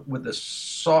tongue, with the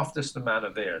softest amount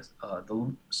of air,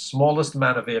 the smallest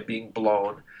amount of air being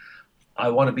blown. I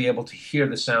want to be able to hear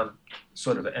the sound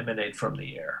sort of emanate from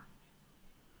the air.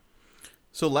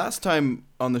 So last time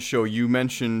on the show, you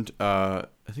mentioned, I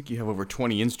think you have over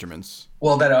 20 instruments.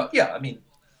 Well, I mean,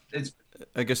 it's.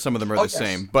 I guess some of them are the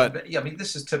same, but yeah, I mean,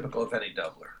 this is typical of any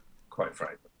doubler, quite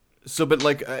frankly. So, but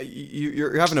like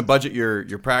you're having to budget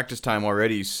your practice time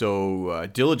already so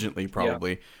diligently,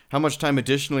 probably. Yeah. How much time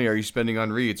additionally are you spending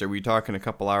on reeds? Are we talking a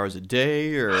couple hours a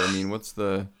day, or I mean, what's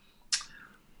the?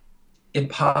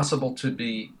 Impossible to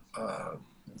be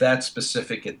that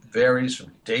specific. It varies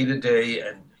from day to day,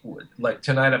 and like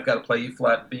tonight, I've got to play E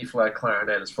flat, B flat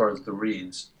clarinet as far as the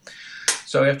reeds.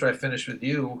 So after I finish with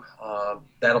you,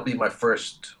 that'll be my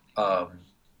first. That'll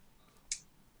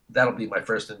be my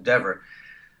first endeavor.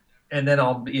 And then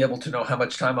I'll be able to know how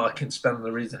much time I can spend on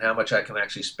the reeds and how much I can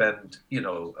actually spend,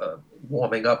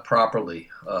 warming up properly.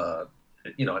 I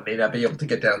may not be able to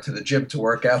get down to the gym to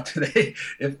work out today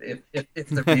if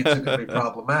the reeds are going to be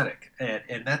problematic.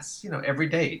 And that's, every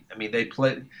day. I mean, they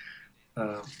could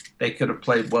have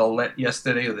played well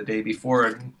yesterday or the day before.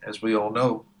 And as we all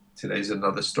know, today's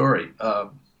another story.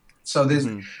 So there's,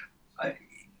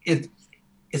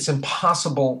 it's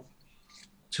impossible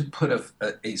to put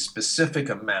a specific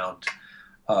amount,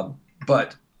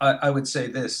 but I would say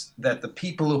this, that the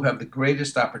people who have the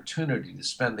greatest opportunity to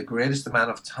spend the greatest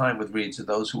amount of time with reeds are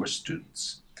those who are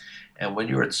students. And when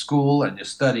you're at school and you're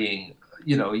studying,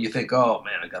 you think, oh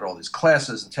man, I got all these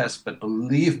classes and tests, but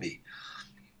believe me,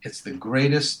 it's the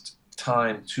greatest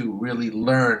time to really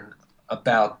learn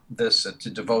about this and to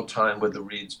devote time with the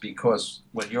reeds, because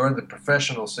when you're in the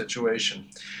professional situation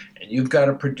and you've got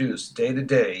to produce day to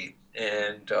day,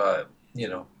 and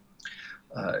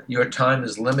your time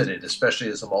is limited, especially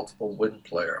as a multiple wind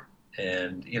player,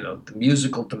 and the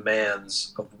musical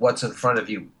demands of what's in front of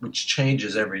you, which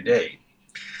changes every day,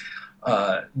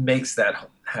 makes that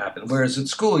happen. Whereas at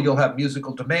school you'll have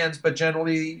musical demands, but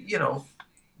generally you'll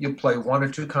play 1 or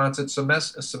 2 concerts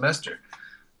a semester.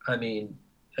 I mean,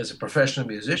 as a professional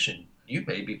musician, you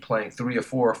may be playing 3 or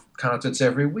 4 concerts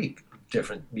every week,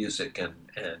 different music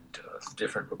and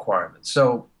different requirements.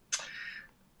 So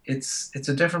it's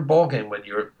a different ballgame when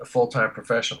you're a full-time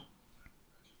professional.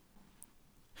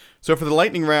 So for the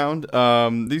lightning round,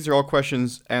 these are all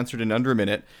questions answered in under a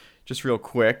minute. Just real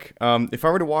quick, if I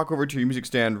were to walk over to your music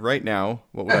stand right now,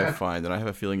 what would I find? And I have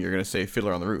a feeling you're going to say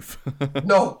Fiddler on the Roof.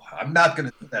 No, I'm not going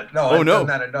to do that. No, I've done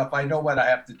that enough. I know what I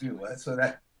have to do. So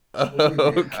that. Okay. I'm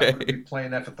going to be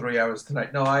playing that for 3 hours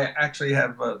tonight. No, I actually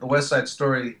have the West Side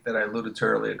Story that I alluded to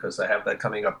earlier, because I have that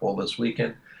coming up all this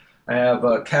weekend. I have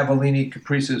Cavallini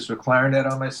Caprices for clarinet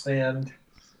on my stand.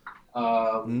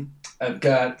 I've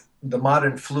got The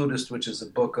Modern Flutist, which is a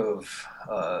book of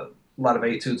a lot of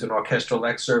etudes and orchestral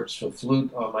excerpts for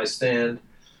flute on my stand.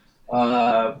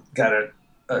 Got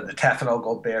the Taffanel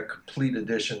Goldberg complete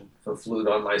edition for flute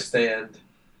on my stand.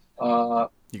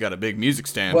 You got a big music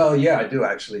stand. Well, yeah, I do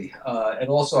actually. And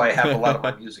also, I have a lot of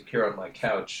my music here on my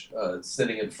couch,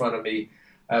 sitting in front of me.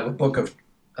 I have a book of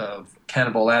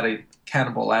Cannonball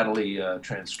Adderley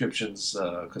transcriptions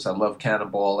because I love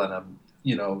Cannonball, and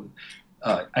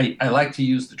I like to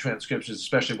use the transcriptions,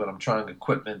 especially when I'm trying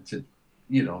equipment to,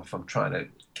 if I'm trying to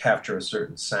capture a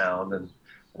certain sound and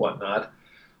whatnot.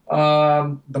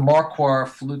 The Marquardt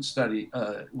Flute Study,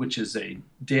 which is a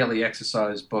daily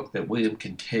exercise book that William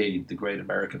Kincaid, the great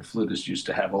American flutist, used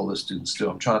to have all the students do.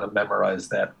 I'm trying to memorize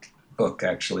that book,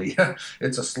 actually.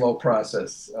 It's a slow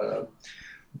process. And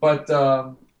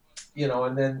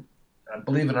then,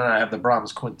 believe it or not, I have the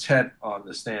Brahms Quintet on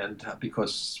the stand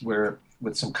because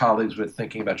with some colleagues, we're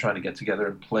thinking about trying to get together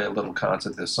and play a little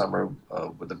concert this summer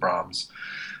with the Brahms.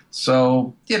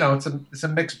 So, it's a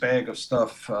mixed bag of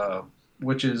stuff.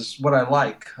 Which is what I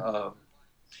like.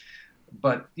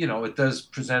 But, it does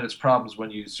present its problems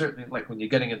when when you're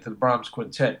getting into the Brahms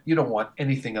Quintet, you don't want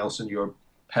anything else in your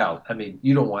palette. I mean,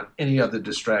 you don't want any other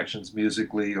distractions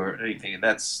musically or anything, and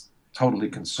that's totally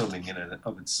consuming in and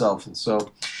of itself. And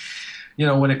so,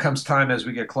 when it comes time as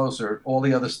we get closer, all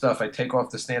the other stuff I take off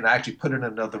the stand, I actually put it in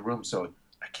another room so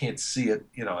I can't see it.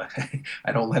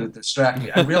 I don't let it distract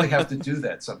me. I really have to do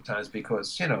that sometimes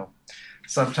because,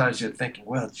 sometimes you're thinking,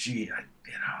 well, gee,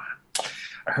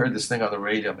 I heard this thing on the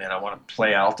radio, man. I want to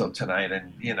play alto tonight,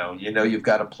 and you've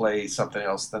got to play something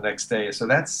else the next day. So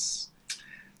that's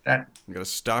that. You got to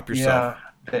stop yourself.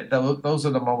 Yeah, those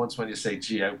are the moments when you say,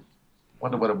 gee, I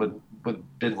wonder what it would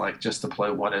have been like just to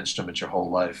play one instrument your whole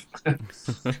life.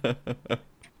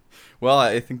 Well,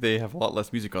 I think they have a lot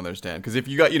less music on their stand because if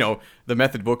you got the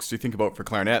method books you think about for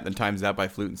clarinet, then times that by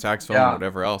flute and saxophone and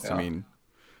whatever else. Yeah. I mean,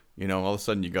 all of a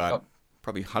sudden you got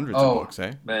probably hundreds of books,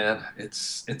 eh? Man,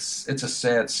 it's a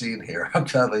sad scene here. I'm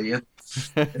telling you,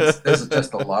 there's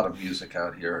just a lot of music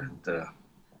out here, and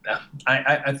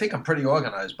I think I'm pretty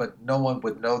organized, but no one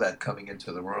would know that coming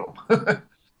into the room.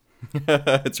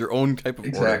 It's your own type of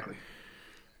exactly. Order.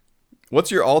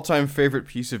 What's your all-time favorite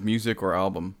piece of music or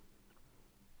album?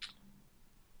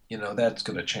 That's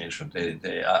going to change from day to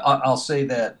day. I'll say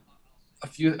that a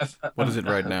few. What is it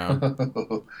right now?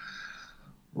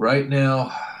 Right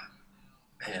now.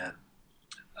 Man,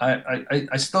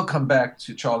 I still come back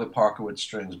to Charlie Parker with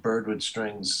strings. Bird with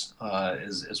Strings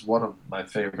is one of my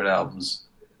favorite albums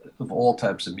of all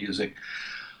types of music.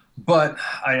 But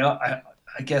I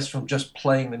guess from just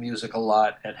playing the music a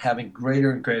lot and having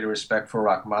greater and greater respect for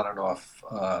Rachmaninoff,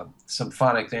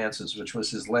 Symphonic Dances, which was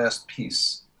his last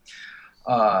piece,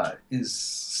 is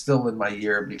still in my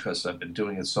ear because I've been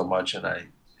doing it so much, and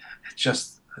it's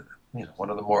just one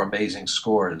of the more amazing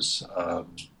scores.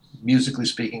 Musically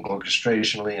speaking,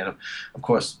 orchestrationally, and of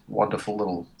course, wonderful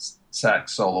little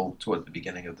sax solo toward the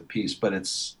beginning of the piece. But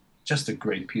it's just a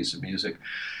great piece of music.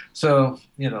 So,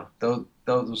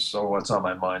 those are what's on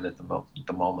my mind at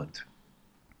the moment.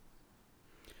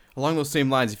 Along those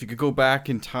same lines, if you could go back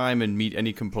in time and meet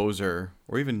any composer,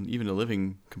 or even a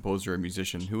living composer or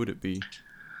musician, who would it be?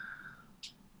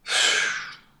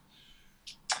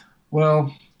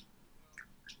 Well,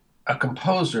 a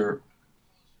composer.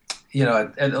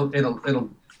 It'll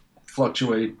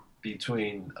fluctuate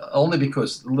between only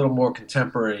because a little more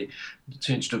contemporary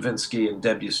between Stravinsky and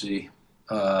Debussy,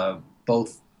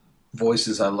 both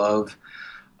voices I love.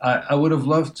 I would have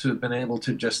loved to have been able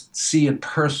to just see in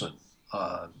person,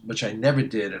 which I never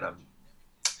did, and I'm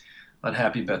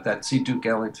unhappy about that. See Duke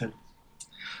Ellington.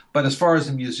 But as far as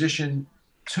a musician,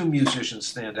 two musicians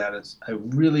stand out. I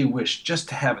really wish just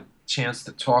to have a chance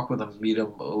to talk with them, meet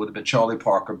them. It would have been Charlie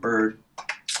Parker, Bird,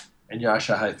 and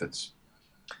Jascha Heifetz,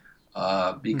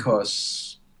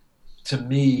 because to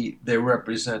me they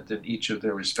represent in each of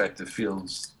their respective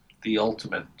fields the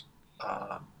ultimate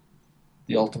of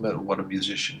what a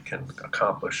musician can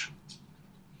accomplish.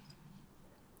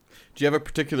 Do you have a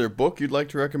particular book you'd like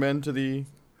to recommend to the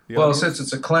well, audience? Since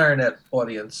it's a clarinet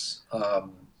audience,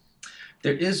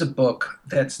 there is a book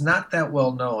that's not that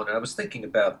well known. And I was thinking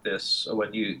about this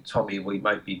when you told me we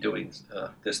might be doing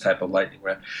this type of lightning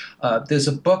round. There's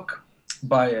a book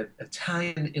by an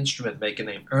Italian instrument maker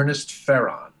named Ernest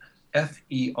Ferron,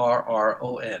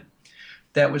 Ferron,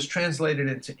 that was translated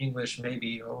into English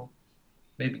maybe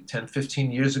 10,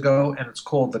 15 years ago, and it's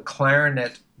called The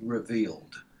Clarinet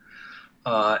Revealed.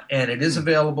 And it is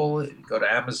available. You go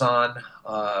to Amazon.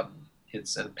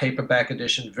 It's a paperback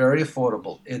edition, very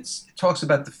affordable. It talks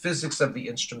about the physics of the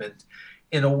instrument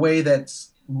in a way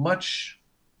that's much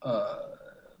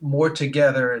more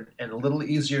together and a little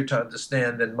easier to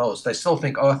understand than most. I still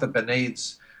think Arthur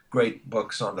Benade's great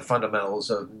books on the fundamentals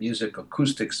of music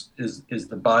acoustics is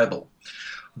the Bible.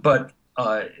 But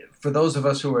for those of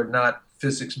us who are not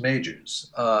physics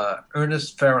majors.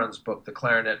 Ernest Ferron's book, The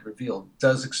Clarinet Revealed,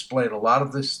 does explain a lot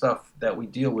of this stuff that we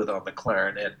deal with on the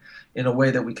clarinet in a way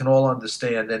that we can all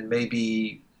understand and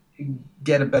maybe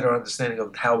get a better understanding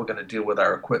of how we're going to deal with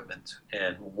our equipment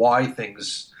and why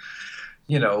things,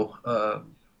 you know,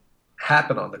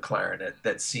 happen on the clarinet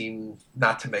that seem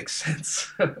not to make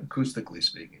sense, acoustically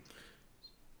speaking.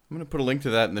 I'm going to put a link to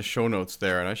that in the show notes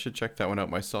there, and I should check that one out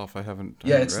myself. I Yeah, haven't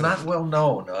it's read it. not well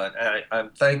known. I'm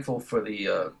thankful for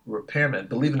the repairman.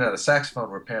 Believe it or not, a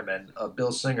saxophone repairman,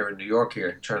 Bill Singer in New York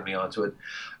here, turned me on to it.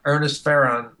 Ernest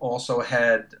Ferron also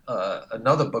had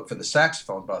another book for the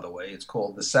saxophone, by the way. It's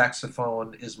called The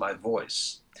Saxophone Is My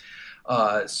Voice.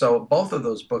 So both of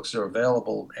those books are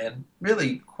available and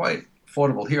really quite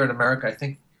affordable here in America. I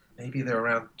think maybe they're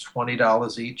around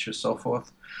 $20 each or so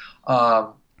forth.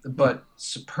 But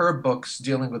superb books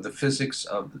dealing with the physics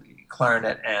of the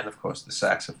clarinet and, of course, the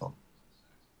saxophone.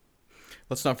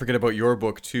 Let's not forget about your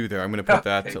book too. There, I'm going to put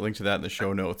that link to that in the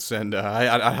show notes, and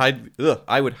I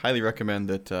would highly recommend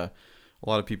that a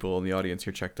lot of people in the audience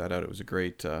here check that out. It was a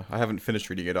great. I haven't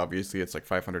finished reading it. Obviously, it's like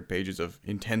 500 pages of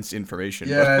intense information.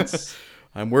 Yeah, but it's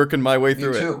I'm working my way me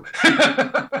through too.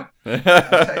 it.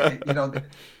 I tell you,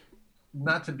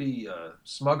 not to be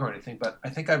smug or anything, but I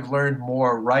think I've learned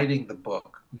more writing the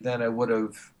book than I would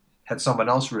have had someone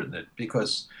else written it,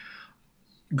 because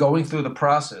going through the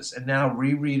process and now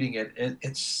rereading it,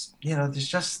 it's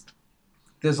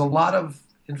there's a lot of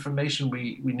information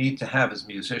we need to have as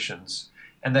musicians,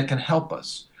 and that can help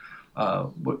us.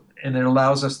 And it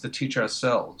allows us to teach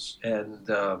ourselves. And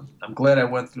I'm glad I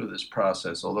went through this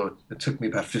process, although it took me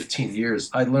about 15 years.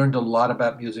 I learned a lot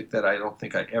about music that I don't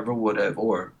think I ever would have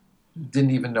or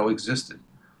didn't even know existed.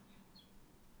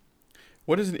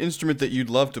 What is an instrument that you'd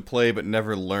love to play but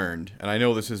never learned? And I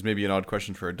know this is maybe an odd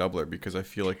question for a doubler, because I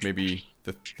feel like maybe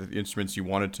the instruments you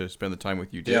wanted to spend the time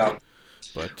with you did. Yeah.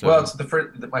 But Well, it's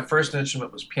my first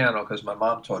instrument was piano because my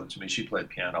mom taught it to me. She played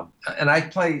piano, and I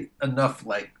play enough,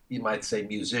 like you might say,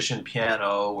 musician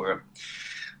piano,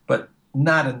 but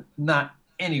not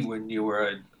anywhere near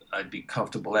where I'd be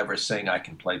comfortable ever saying I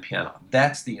can play piano.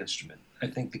 That's the instrument. I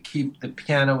think the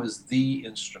piano is the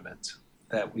instrument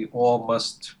that we all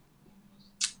must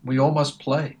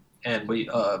play, and we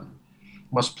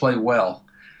must play well.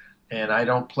 And I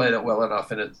don't play that well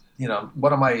enough. And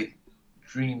one of my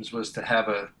dreams was to have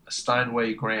a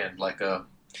Steinway grand, like a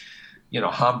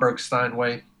Hamburg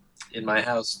Steinway, in my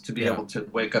house, to be able to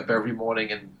wake up every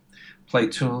morning and play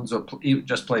tunes, or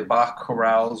just play Bach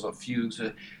chorales or fugues.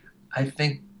 I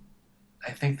think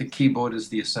the keyboard is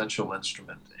the essential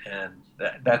instrument, and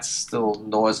that still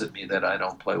gnaws at me that I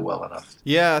don't play well enough.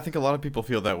 Yeah, I think a lot of people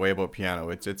feel that way about piano.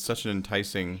 It's such an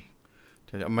enticing,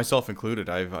 myself included.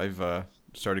 I've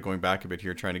started going back a bit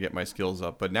here, trying to get my skills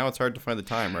up, but now it's hard to find the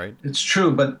time, right? It's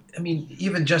true, but I mean,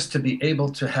 even just to be able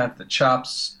to have the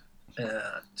chops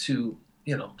to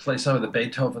play some of the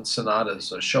Beethoven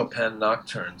sonatas or Chopin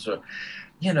nocturnes, or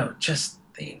just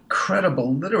the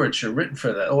incredible literature written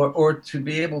for that, or to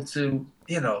be able to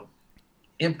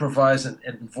improvise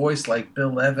and voice like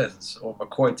Bill Evans or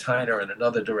McCoy Tyner in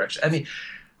another direction. I mean,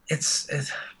 it's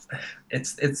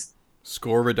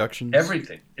Score reductions.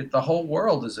 everything. The whole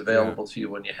world is available to you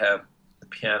when you have the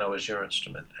piano as your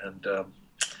instrument, and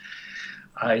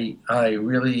I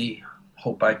really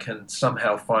hope I can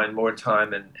somehow find more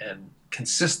time and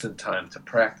consistent time to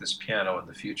practice piano in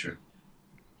the future.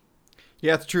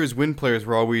 Yeah, it's true. As wind players,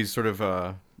 we're always sort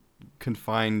of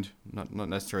confined, not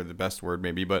necessarily the best word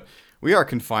maybe, but we are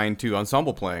confined to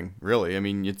ensemble playing, really. I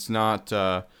mean, it's not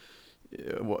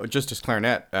just as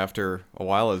clarinet after a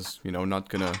while is, not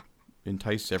going to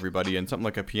entice everybody, and something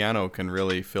like a piano can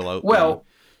really fill out the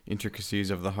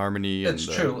intricacies of the harmony. It's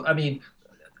true. I mean,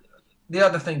 the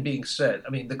other thing being said,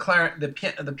 I mean,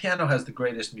 the piano has the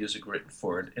greatest music written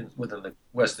for it within the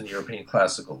Western European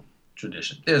classical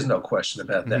tradition. There's no question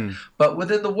about that. Mhm. But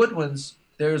within the woodwinds,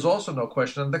 there is also no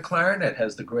question the clarinet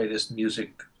has the greatest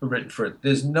music written for it.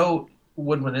 There's no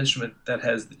woodwind instrument that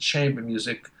has the chamber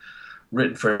music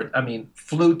written for it. I mean,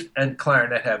 flute and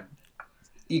clarinet have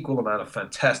equal amount of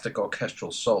fantastic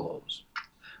orchestral solos.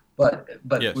 But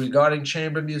Yes. regarding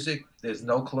chamber music, there's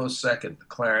no close second. The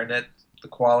clarinet, the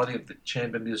quality of the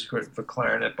chamber music written for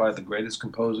clarinet by the greatest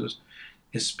composers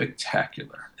is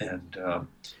spectacular. And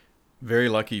Very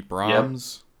lucky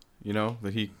Brahms,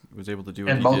 that he was able to do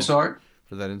what and he did Mozart.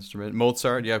 for that instrument.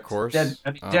 Mozart, yeah, of course.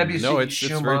 Debussy, No, it's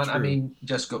very Schumann. I true. mean,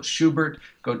 just go Schubert,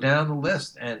 go down the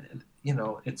list, and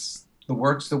it's the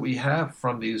works that we have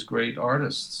from these great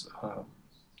artists.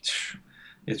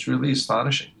 It's really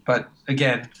astonishing. But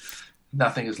again,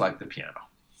 nothing is like the piano.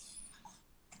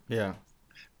 Yeah.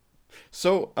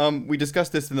 So, we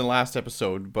discussed this in the last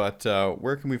episode, but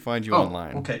where can we find you Oh,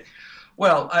 online? okay.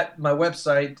 Well, my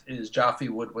website is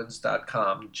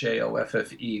joffewoodwinds.com,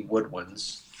 Joffe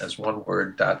Woodwinds, as one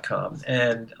word.com.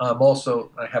 And I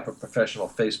have a professional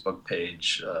Facebook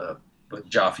page with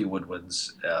Joffe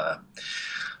Woodwinds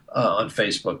on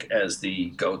Facebook as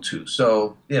the go-to.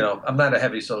 So, I'm not a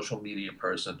heavy social media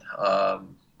person.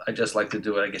 I just like to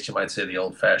do it, I guess you might say, the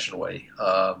old-fashioned way.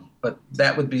 But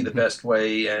that would be the Mhm. best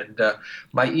way. And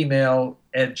my email,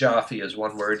 Ed Joffe, is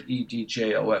one word,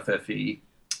 EDJOFFE,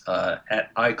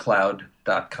 at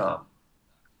iCloud.com.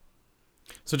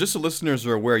 So, just so listeners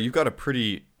are aware, you've got a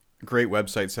pretty great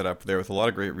website set up there with a lot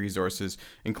of great resources,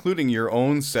 including your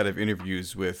own set of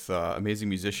interviews with amazing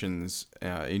musicians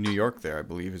in New York. There, I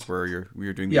believe, is where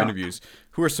you're doing the Yeah. interviews.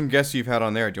 Who are some guests you've had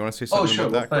on there? Do you want to say Oh, something sure.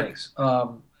 about Well, that quick? thanks.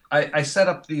 I set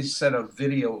up these set of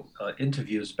video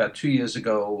interviews about 2 years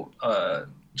ago,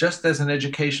 just as an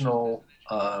educational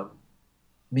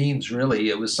means, really.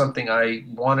 It was something I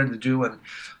wanted to do, and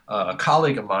a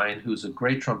colleague of mine who's a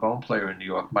great trombone player in New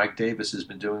York, Mike Davis, has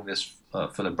been doing this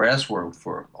for the brass world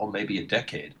for maybe a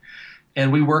decade.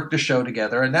 And we worked the show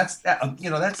together, and that's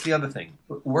the other thing.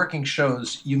 Working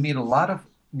shows, you meet a lot of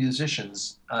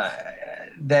musicians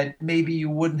that maybe you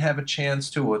wouldn't have a chance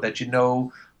to, or that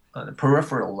on a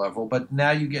peripheral level. But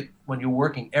now when you're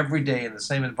working every day in the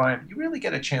same environment, you really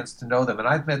get a chance to know them. And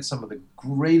I've met some of the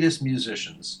greatest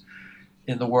musicians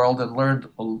in the world and learned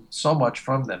so much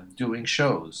from them doing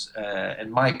shows.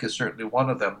 And Mike is certainly one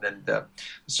of them. And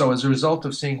so as a result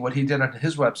of seeing what he did on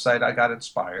his website, I got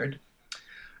inspired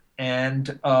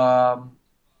and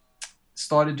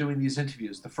started doing these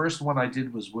interviews. The first one I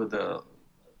did was with a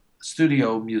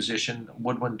studio musician,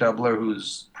 woodwind doubler,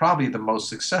 who's probably the most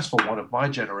successful one of my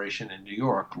generation in New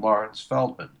York, Lawrence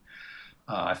Feldman.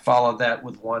 I followed that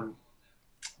with one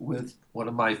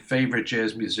of my favorite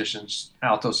jazz musicians,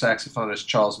 alto saxophonist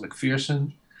Charles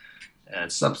McPherson,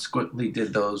 and subsequently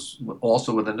did those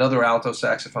also with another alto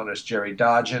saxophonist, Jerry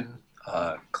Dodgen,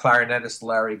 clarinetist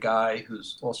Larry Guy,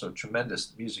 who's also a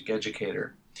tremendous music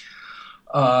educator.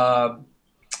 I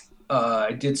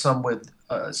did some with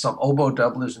some oboe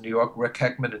doublers in New York, Rick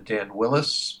Heckman and Dan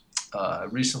Willis. I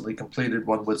recently completed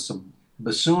one with some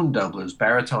bassoon doublers,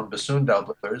 baritone bassoon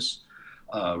doublers,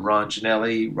 Ron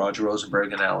Janelli, Roger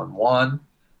Rosenberg, and Alan Wan.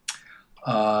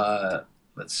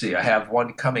 Let's see, I have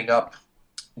one coming up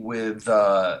with,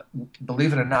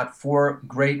 believe it or not, four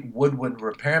great woodwind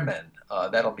repairmen.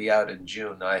 That'll be out in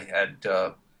June. I had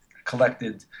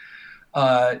collected,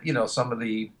 some of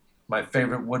my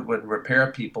favorite woodwind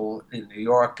repair people in New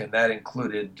York, and that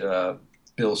included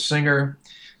Bill Singer,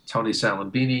 Tony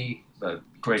Salambini, the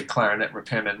great clarinet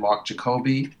repairman Mark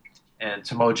Jacoby, and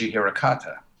Tomoji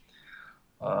Hirakata.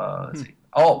 Let's see.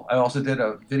 Oh, I also did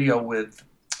a video with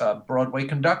Broadway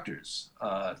conductors,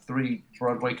 three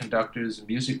Broadway conductors and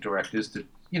music directors to,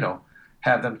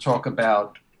 have them talk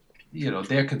about,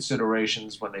 their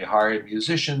considerations when they hire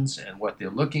musicians and what they're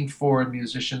looking for in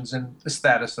musicians and the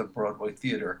status of Broadway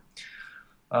theater.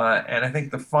 And I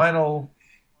think the final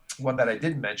one that I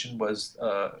didn't mention was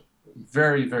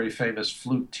very, very famous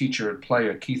flute teacher and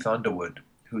player Keith Underwood,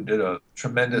 who did a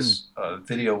tremendous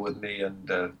video with me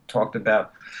and talked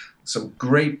about some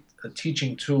great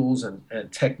teaching tools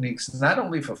and techniques, not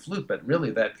only for flute, but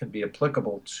really that can be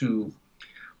applicable to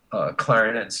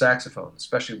clarinet and saxophone,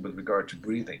 especially with regard to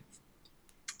breathing.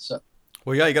 So,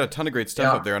 Well, yeah, you got a ton of great stuff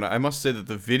up yeah, there, and I must say that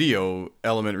the video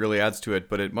element really adds to it.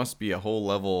 But it must be a whole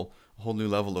new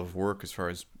level of work as far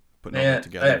as putting all that and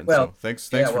together. And so, well, thanks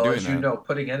yeah, for well, doing as you that. know,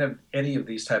 putting any of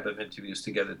these type of interviews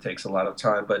together takes a lot of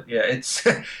time. But yeah, it's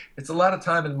it's a lot of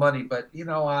time and money. But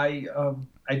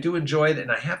I do enjoy it,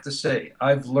 and I have to say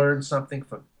I've learned something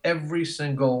from every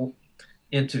single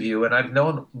interview, and I've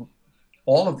known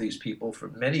all of these people for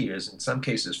many years, in some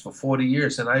cases for 40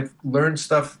 years, and I've learned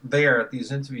stuff there at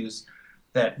these interviews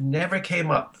that never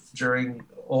came up during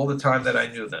all the time that I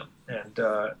knew them, and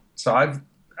so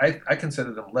I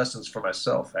consider them lessons for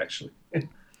myself, actually.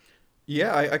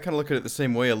 Yeah, I kind of look at it the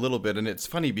same way a little bit, and it's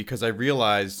funny because I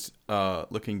realized,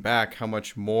 looking back, how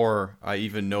much more I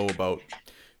even know about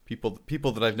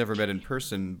people that I've never met in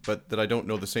person, but that I don't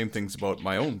know the same things about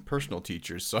my own personal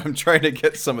teachers. So I'm trying to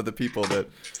get some of the people that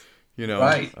you know,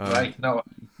 Right, right. No,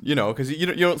 because you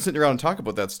don't sit around and talk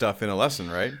about that stuff in a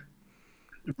lesson, right?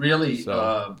 really,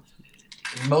 So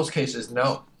in most cases,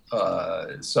 no.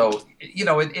 So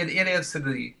it adds to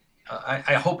the.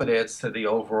 I hope it adds to the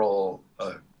overall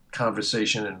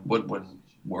conversation in woodwind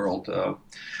world. But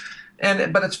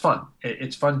it's fun.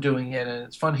 It's fun doing it, and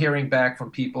it's fun hearing back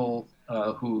from people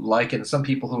who like it, and some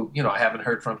people who I haven't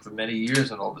heard from for many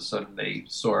years, and all of a sudden they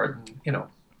saw it, and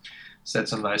said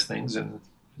some nice things, and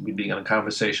we began a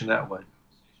conversation that way.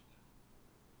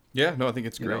 Yeah, no, I think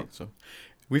it's You know, great. So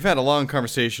we've had a long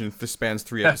conversation. This spans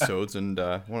 3 episodes, and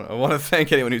I want to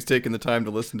thank anyone who's taken the time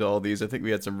to listen to all these. I think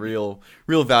we had some real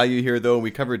value here, though.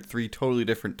 We covered 3 totally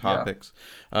different yeah, topics.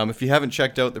 If you haven't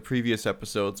checked out the previous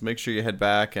episodes, make sure you head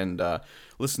back and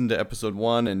listen to episode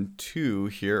 1 and 2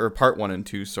 here, or part 1 and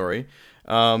 2, sorry.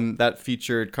 That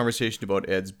featured conversation about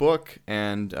Ed's book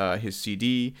and his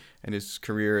CD and his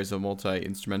career as a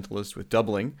multi-instrumentalist with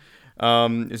doubling.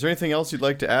 Is there anything else you'd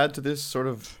like to add to this sort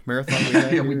of marathon we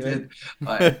had yeah, we here, Ed?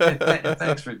 did. And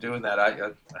thanks for doing that.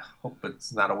 I hope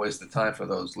it's not a waste of time for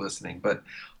those listening.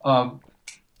 Um,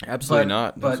 Absolutely but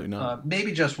not. Absolutely not.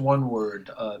 maybe just one word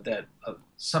that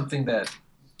something that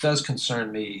does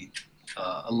concern me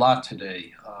a lot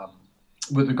today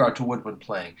with regard to woodwind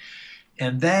playing,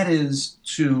 and that is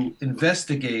to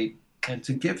investigate and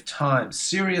to give time,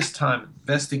 serious time,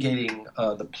 investigating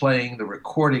the playing, the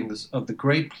recordings of the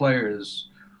great players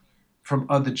from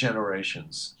other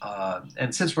generations.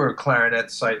 And since we're a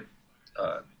clarinet site,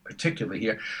 particularly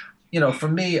here, for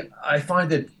me, I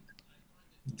find it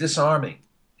disarming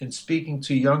in speaking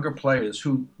to younger players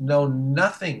who know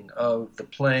nothing of the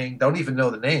playing, don't even know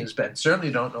the names, but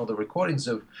certainly don't know the recordings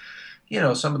of,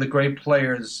 some of the great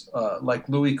players like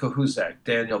Louis Kahuzak,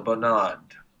 Daniel Bonad,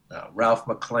 Ralph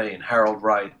McLean, Harold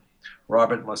Wright,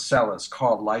 Robert Marcellus,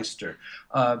 Carl Leister,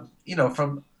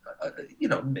 from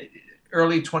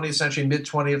early 20th century, mid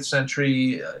 20th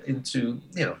century into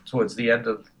towards the end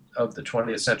of the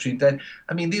 20th century. That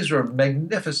I mean, these were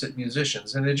magnificent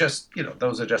musicians, and they're just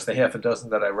those are just a half a dozen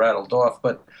that I rattled off,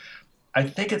 but. I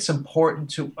think it's important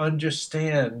to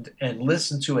understand and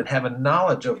listen to and have a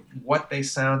knowledge of what they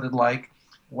sounded like,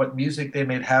 what music they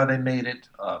made, how they made it.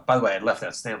 By the way, I left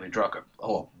out Stanley Drucker.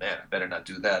 Oh man, I better not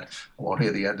do that. I won't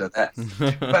hear the end of that.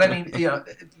 But I mean,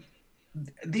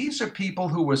 these are people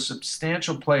who were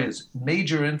substantial players,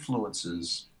 major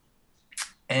influences,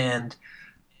 and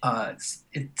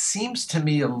it seems to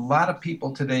me a lot of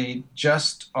people today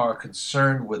just are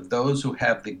concerned with those who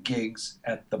have the gigs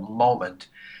at the moment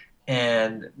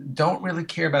and don't really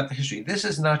care about the history. This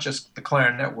is not just the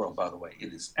clarinet world, by the way.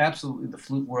 It is absolutely the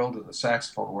flute world and the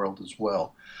saxophone world as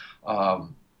well.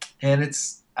 And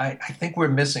I think we're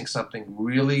missing something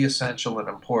really essential and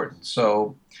important.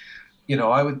 So,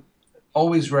 I would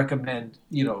always recommend,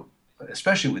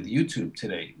 especially with YouTube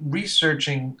today,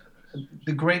 researching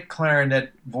the great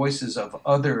clarinet voices of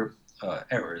other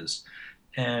eras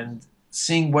and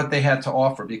seeing what they had to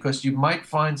offer, because you might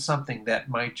find something that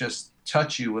might just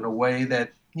touch you in a way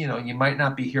that you might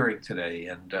not be hearing today.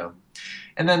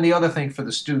 And then the other thing for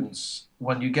the students,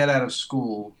 when you get out of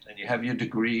school and you have your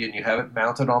degree and you have it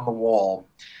mounted on the wall,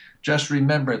 just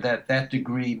remember that that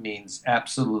degree means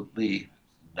absolutely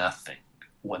nothing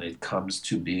when it comes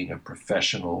to being a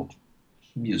professional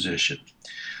musician.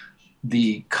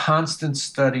 The constant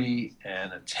study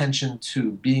and attention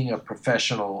to being a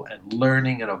professional and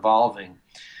learning and evolving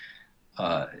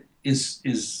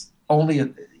is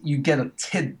only you get a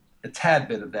tad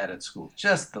bit of that at school,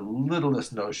 just the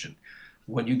littlest notion.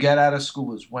 When you get out of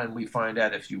school is when we find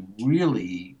out if you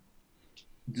really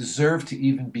deserve to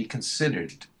even be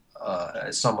considered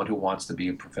as someone who wants to be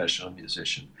a professional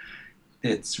musician.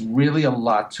 It's really a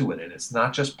lot to it, and it's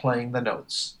not just playing the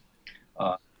notes.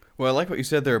 Well, I like what you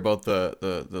said there about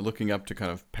the looking up to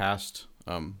kind of past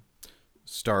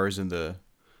stars in the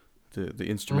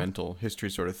instrumental history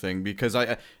sort of thing, because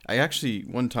I actually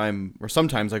one time or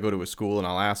sometimes I go to a school and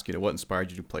I'll ask, what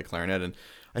inspired you to play clarinet, and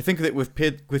I think that with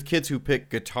kids who pick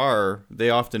guitar, they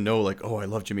often know like, oh, I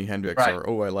love Jimi Hendrix, Right. or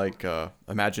oh, I like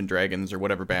Imagine Dragons or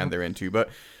whatever band they're into. But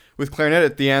with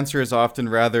clarinet, the answer is often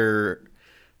rather,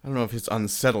 I don't know if it's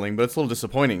unsettling, but it's a little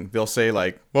disappointing. They'll say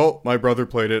like, well, my brother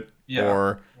played it, Yeah.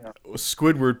 or Yeah.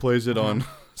 Squidward plays it on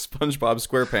SpongeBob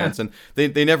SquarePants, and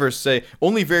they never say,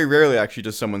 only very rarely actually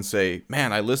does someone say,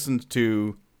 man, I listened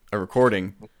to a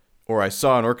recording or I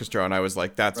saw an orchestra and I was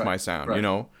like, that's Right. my sound,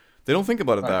 Right. They don't think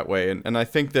about it Right. that way, and I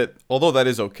think that although that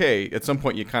is okay, at some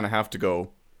point you kind of have to go,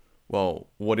 well,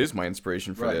 what is my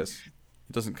inspiration for Right. this?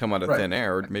 It doesn't come out of Right. thin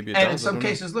air, or maybe it And in does, I some don't know.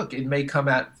 cases, look, it may come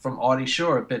out from Audie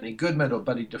Shore, or Benny Goodman, or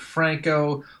Buddy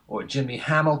DeFranco, or Jimmy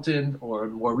Hamilton, or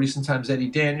in more recent times Eddie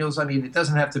Daniels. I mean, it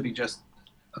doesn't have to be just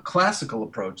a classical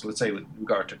approach, let's say with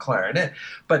regard to clarinet,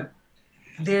 but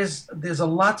there's a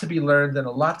lot to be learned and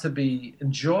a lot to be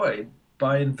enjoyed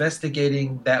by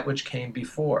investigating that which came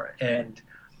before. And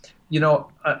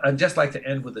I'd just like to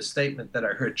end with a statement that I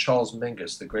heard Charles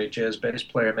Mingus, the great jazz bass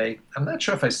player, make. I'm not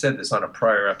sure if I said this on a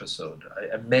prior episode.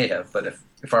 I may have, but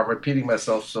if I'm repeating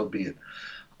myself, so be it.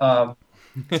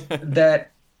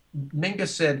 That Mingus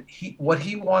said what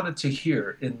he wanted to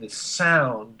hear in the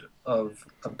sound of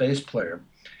a bass player,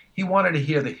 he wanted to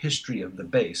hear the history of the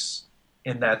bass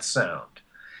in that sound.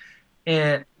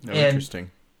 And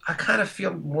interesting. I kind of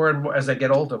feel more and more as I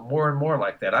get older, more and more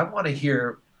like that. I want to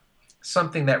hear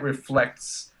something that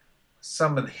reflects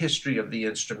some of the history of the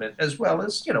instrument as well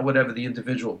as, whatever the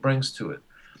individual brings to it.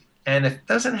 And if it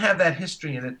doesn't have that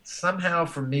history in it, somehow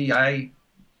for me, I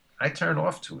turn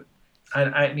off to it.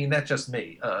 I mean, that's just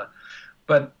me.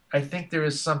 But I think there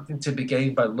is something to be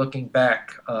gained by looking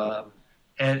back.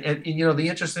 And the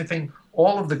interesting thing,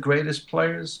 all of the greatest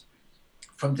players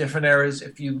from different eras,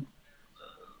 if you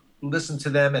listen to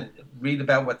them and read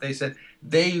about what they said,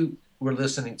 they were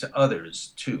listening to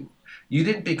others too. You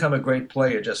didn't become a great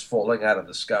player just falling out of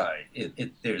the sky.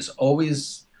 There's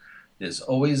always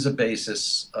a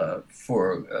basis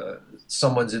for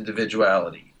someone's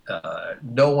individuality.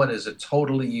 No one is a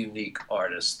totally unique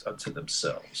artist unto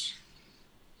themselves.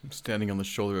 Standing on the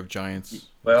shoulder of giants.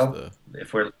 Well,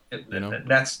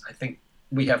 that's, I think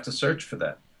we have to search for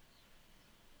that.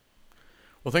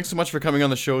 Well, thanks so much for coming on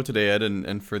the show today, Ed,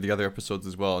 and for the other episodes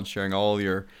as well, and sharing all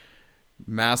your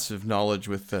massive knowledge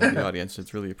with the audience.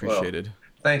 It's really appreciated. Well,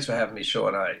 thanks for having me,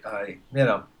 Sean. I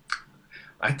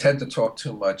tend to talk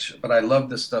too much, but I love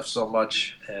this stuff so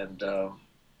much, and I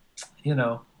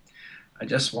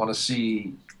just want to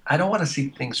see. I don't want to see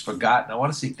things forgotten. I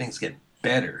want to see things get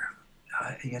better.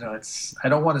 I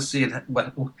don't want to see it.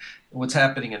 What's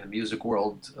happening in the music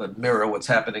world mirror what's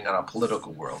happening in our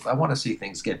political world. I want to see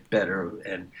things get better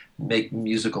and make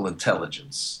musical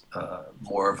intelligence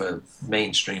more of a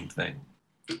mainstream thing.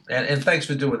 And thanks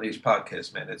for doing these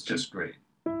podcasts, man. It's just great.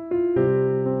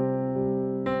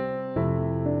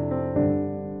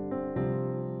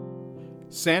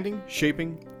 Sanding,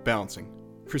 shaping, balancing.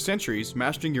 For centuries,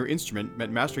 mastering your instrument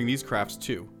meant mastering these crafts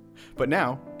too. But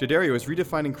now, D'Addario is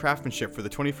redefining craftsmanship for the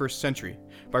 21st century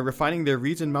by refining their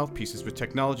reeds and mouthpieces with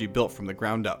technology built from the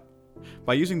ground up.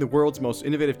 By using the world's most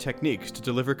innovative techniques to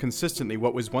deliver consistently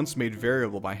what was once made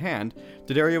variable by hand,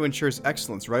 D'Addario ensures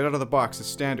excellence right out of the box as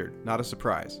standard, not a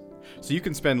surprise. So you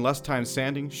can spend less time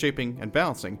sanding, shaping, and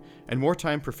balancing, and more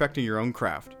time perfecting your own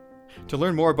craft. To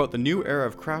learn more about the new era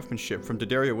of craftsmanship from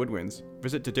D'Addario Woodwinds,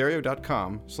 visit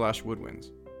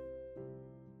d'addario.com/woodwinds.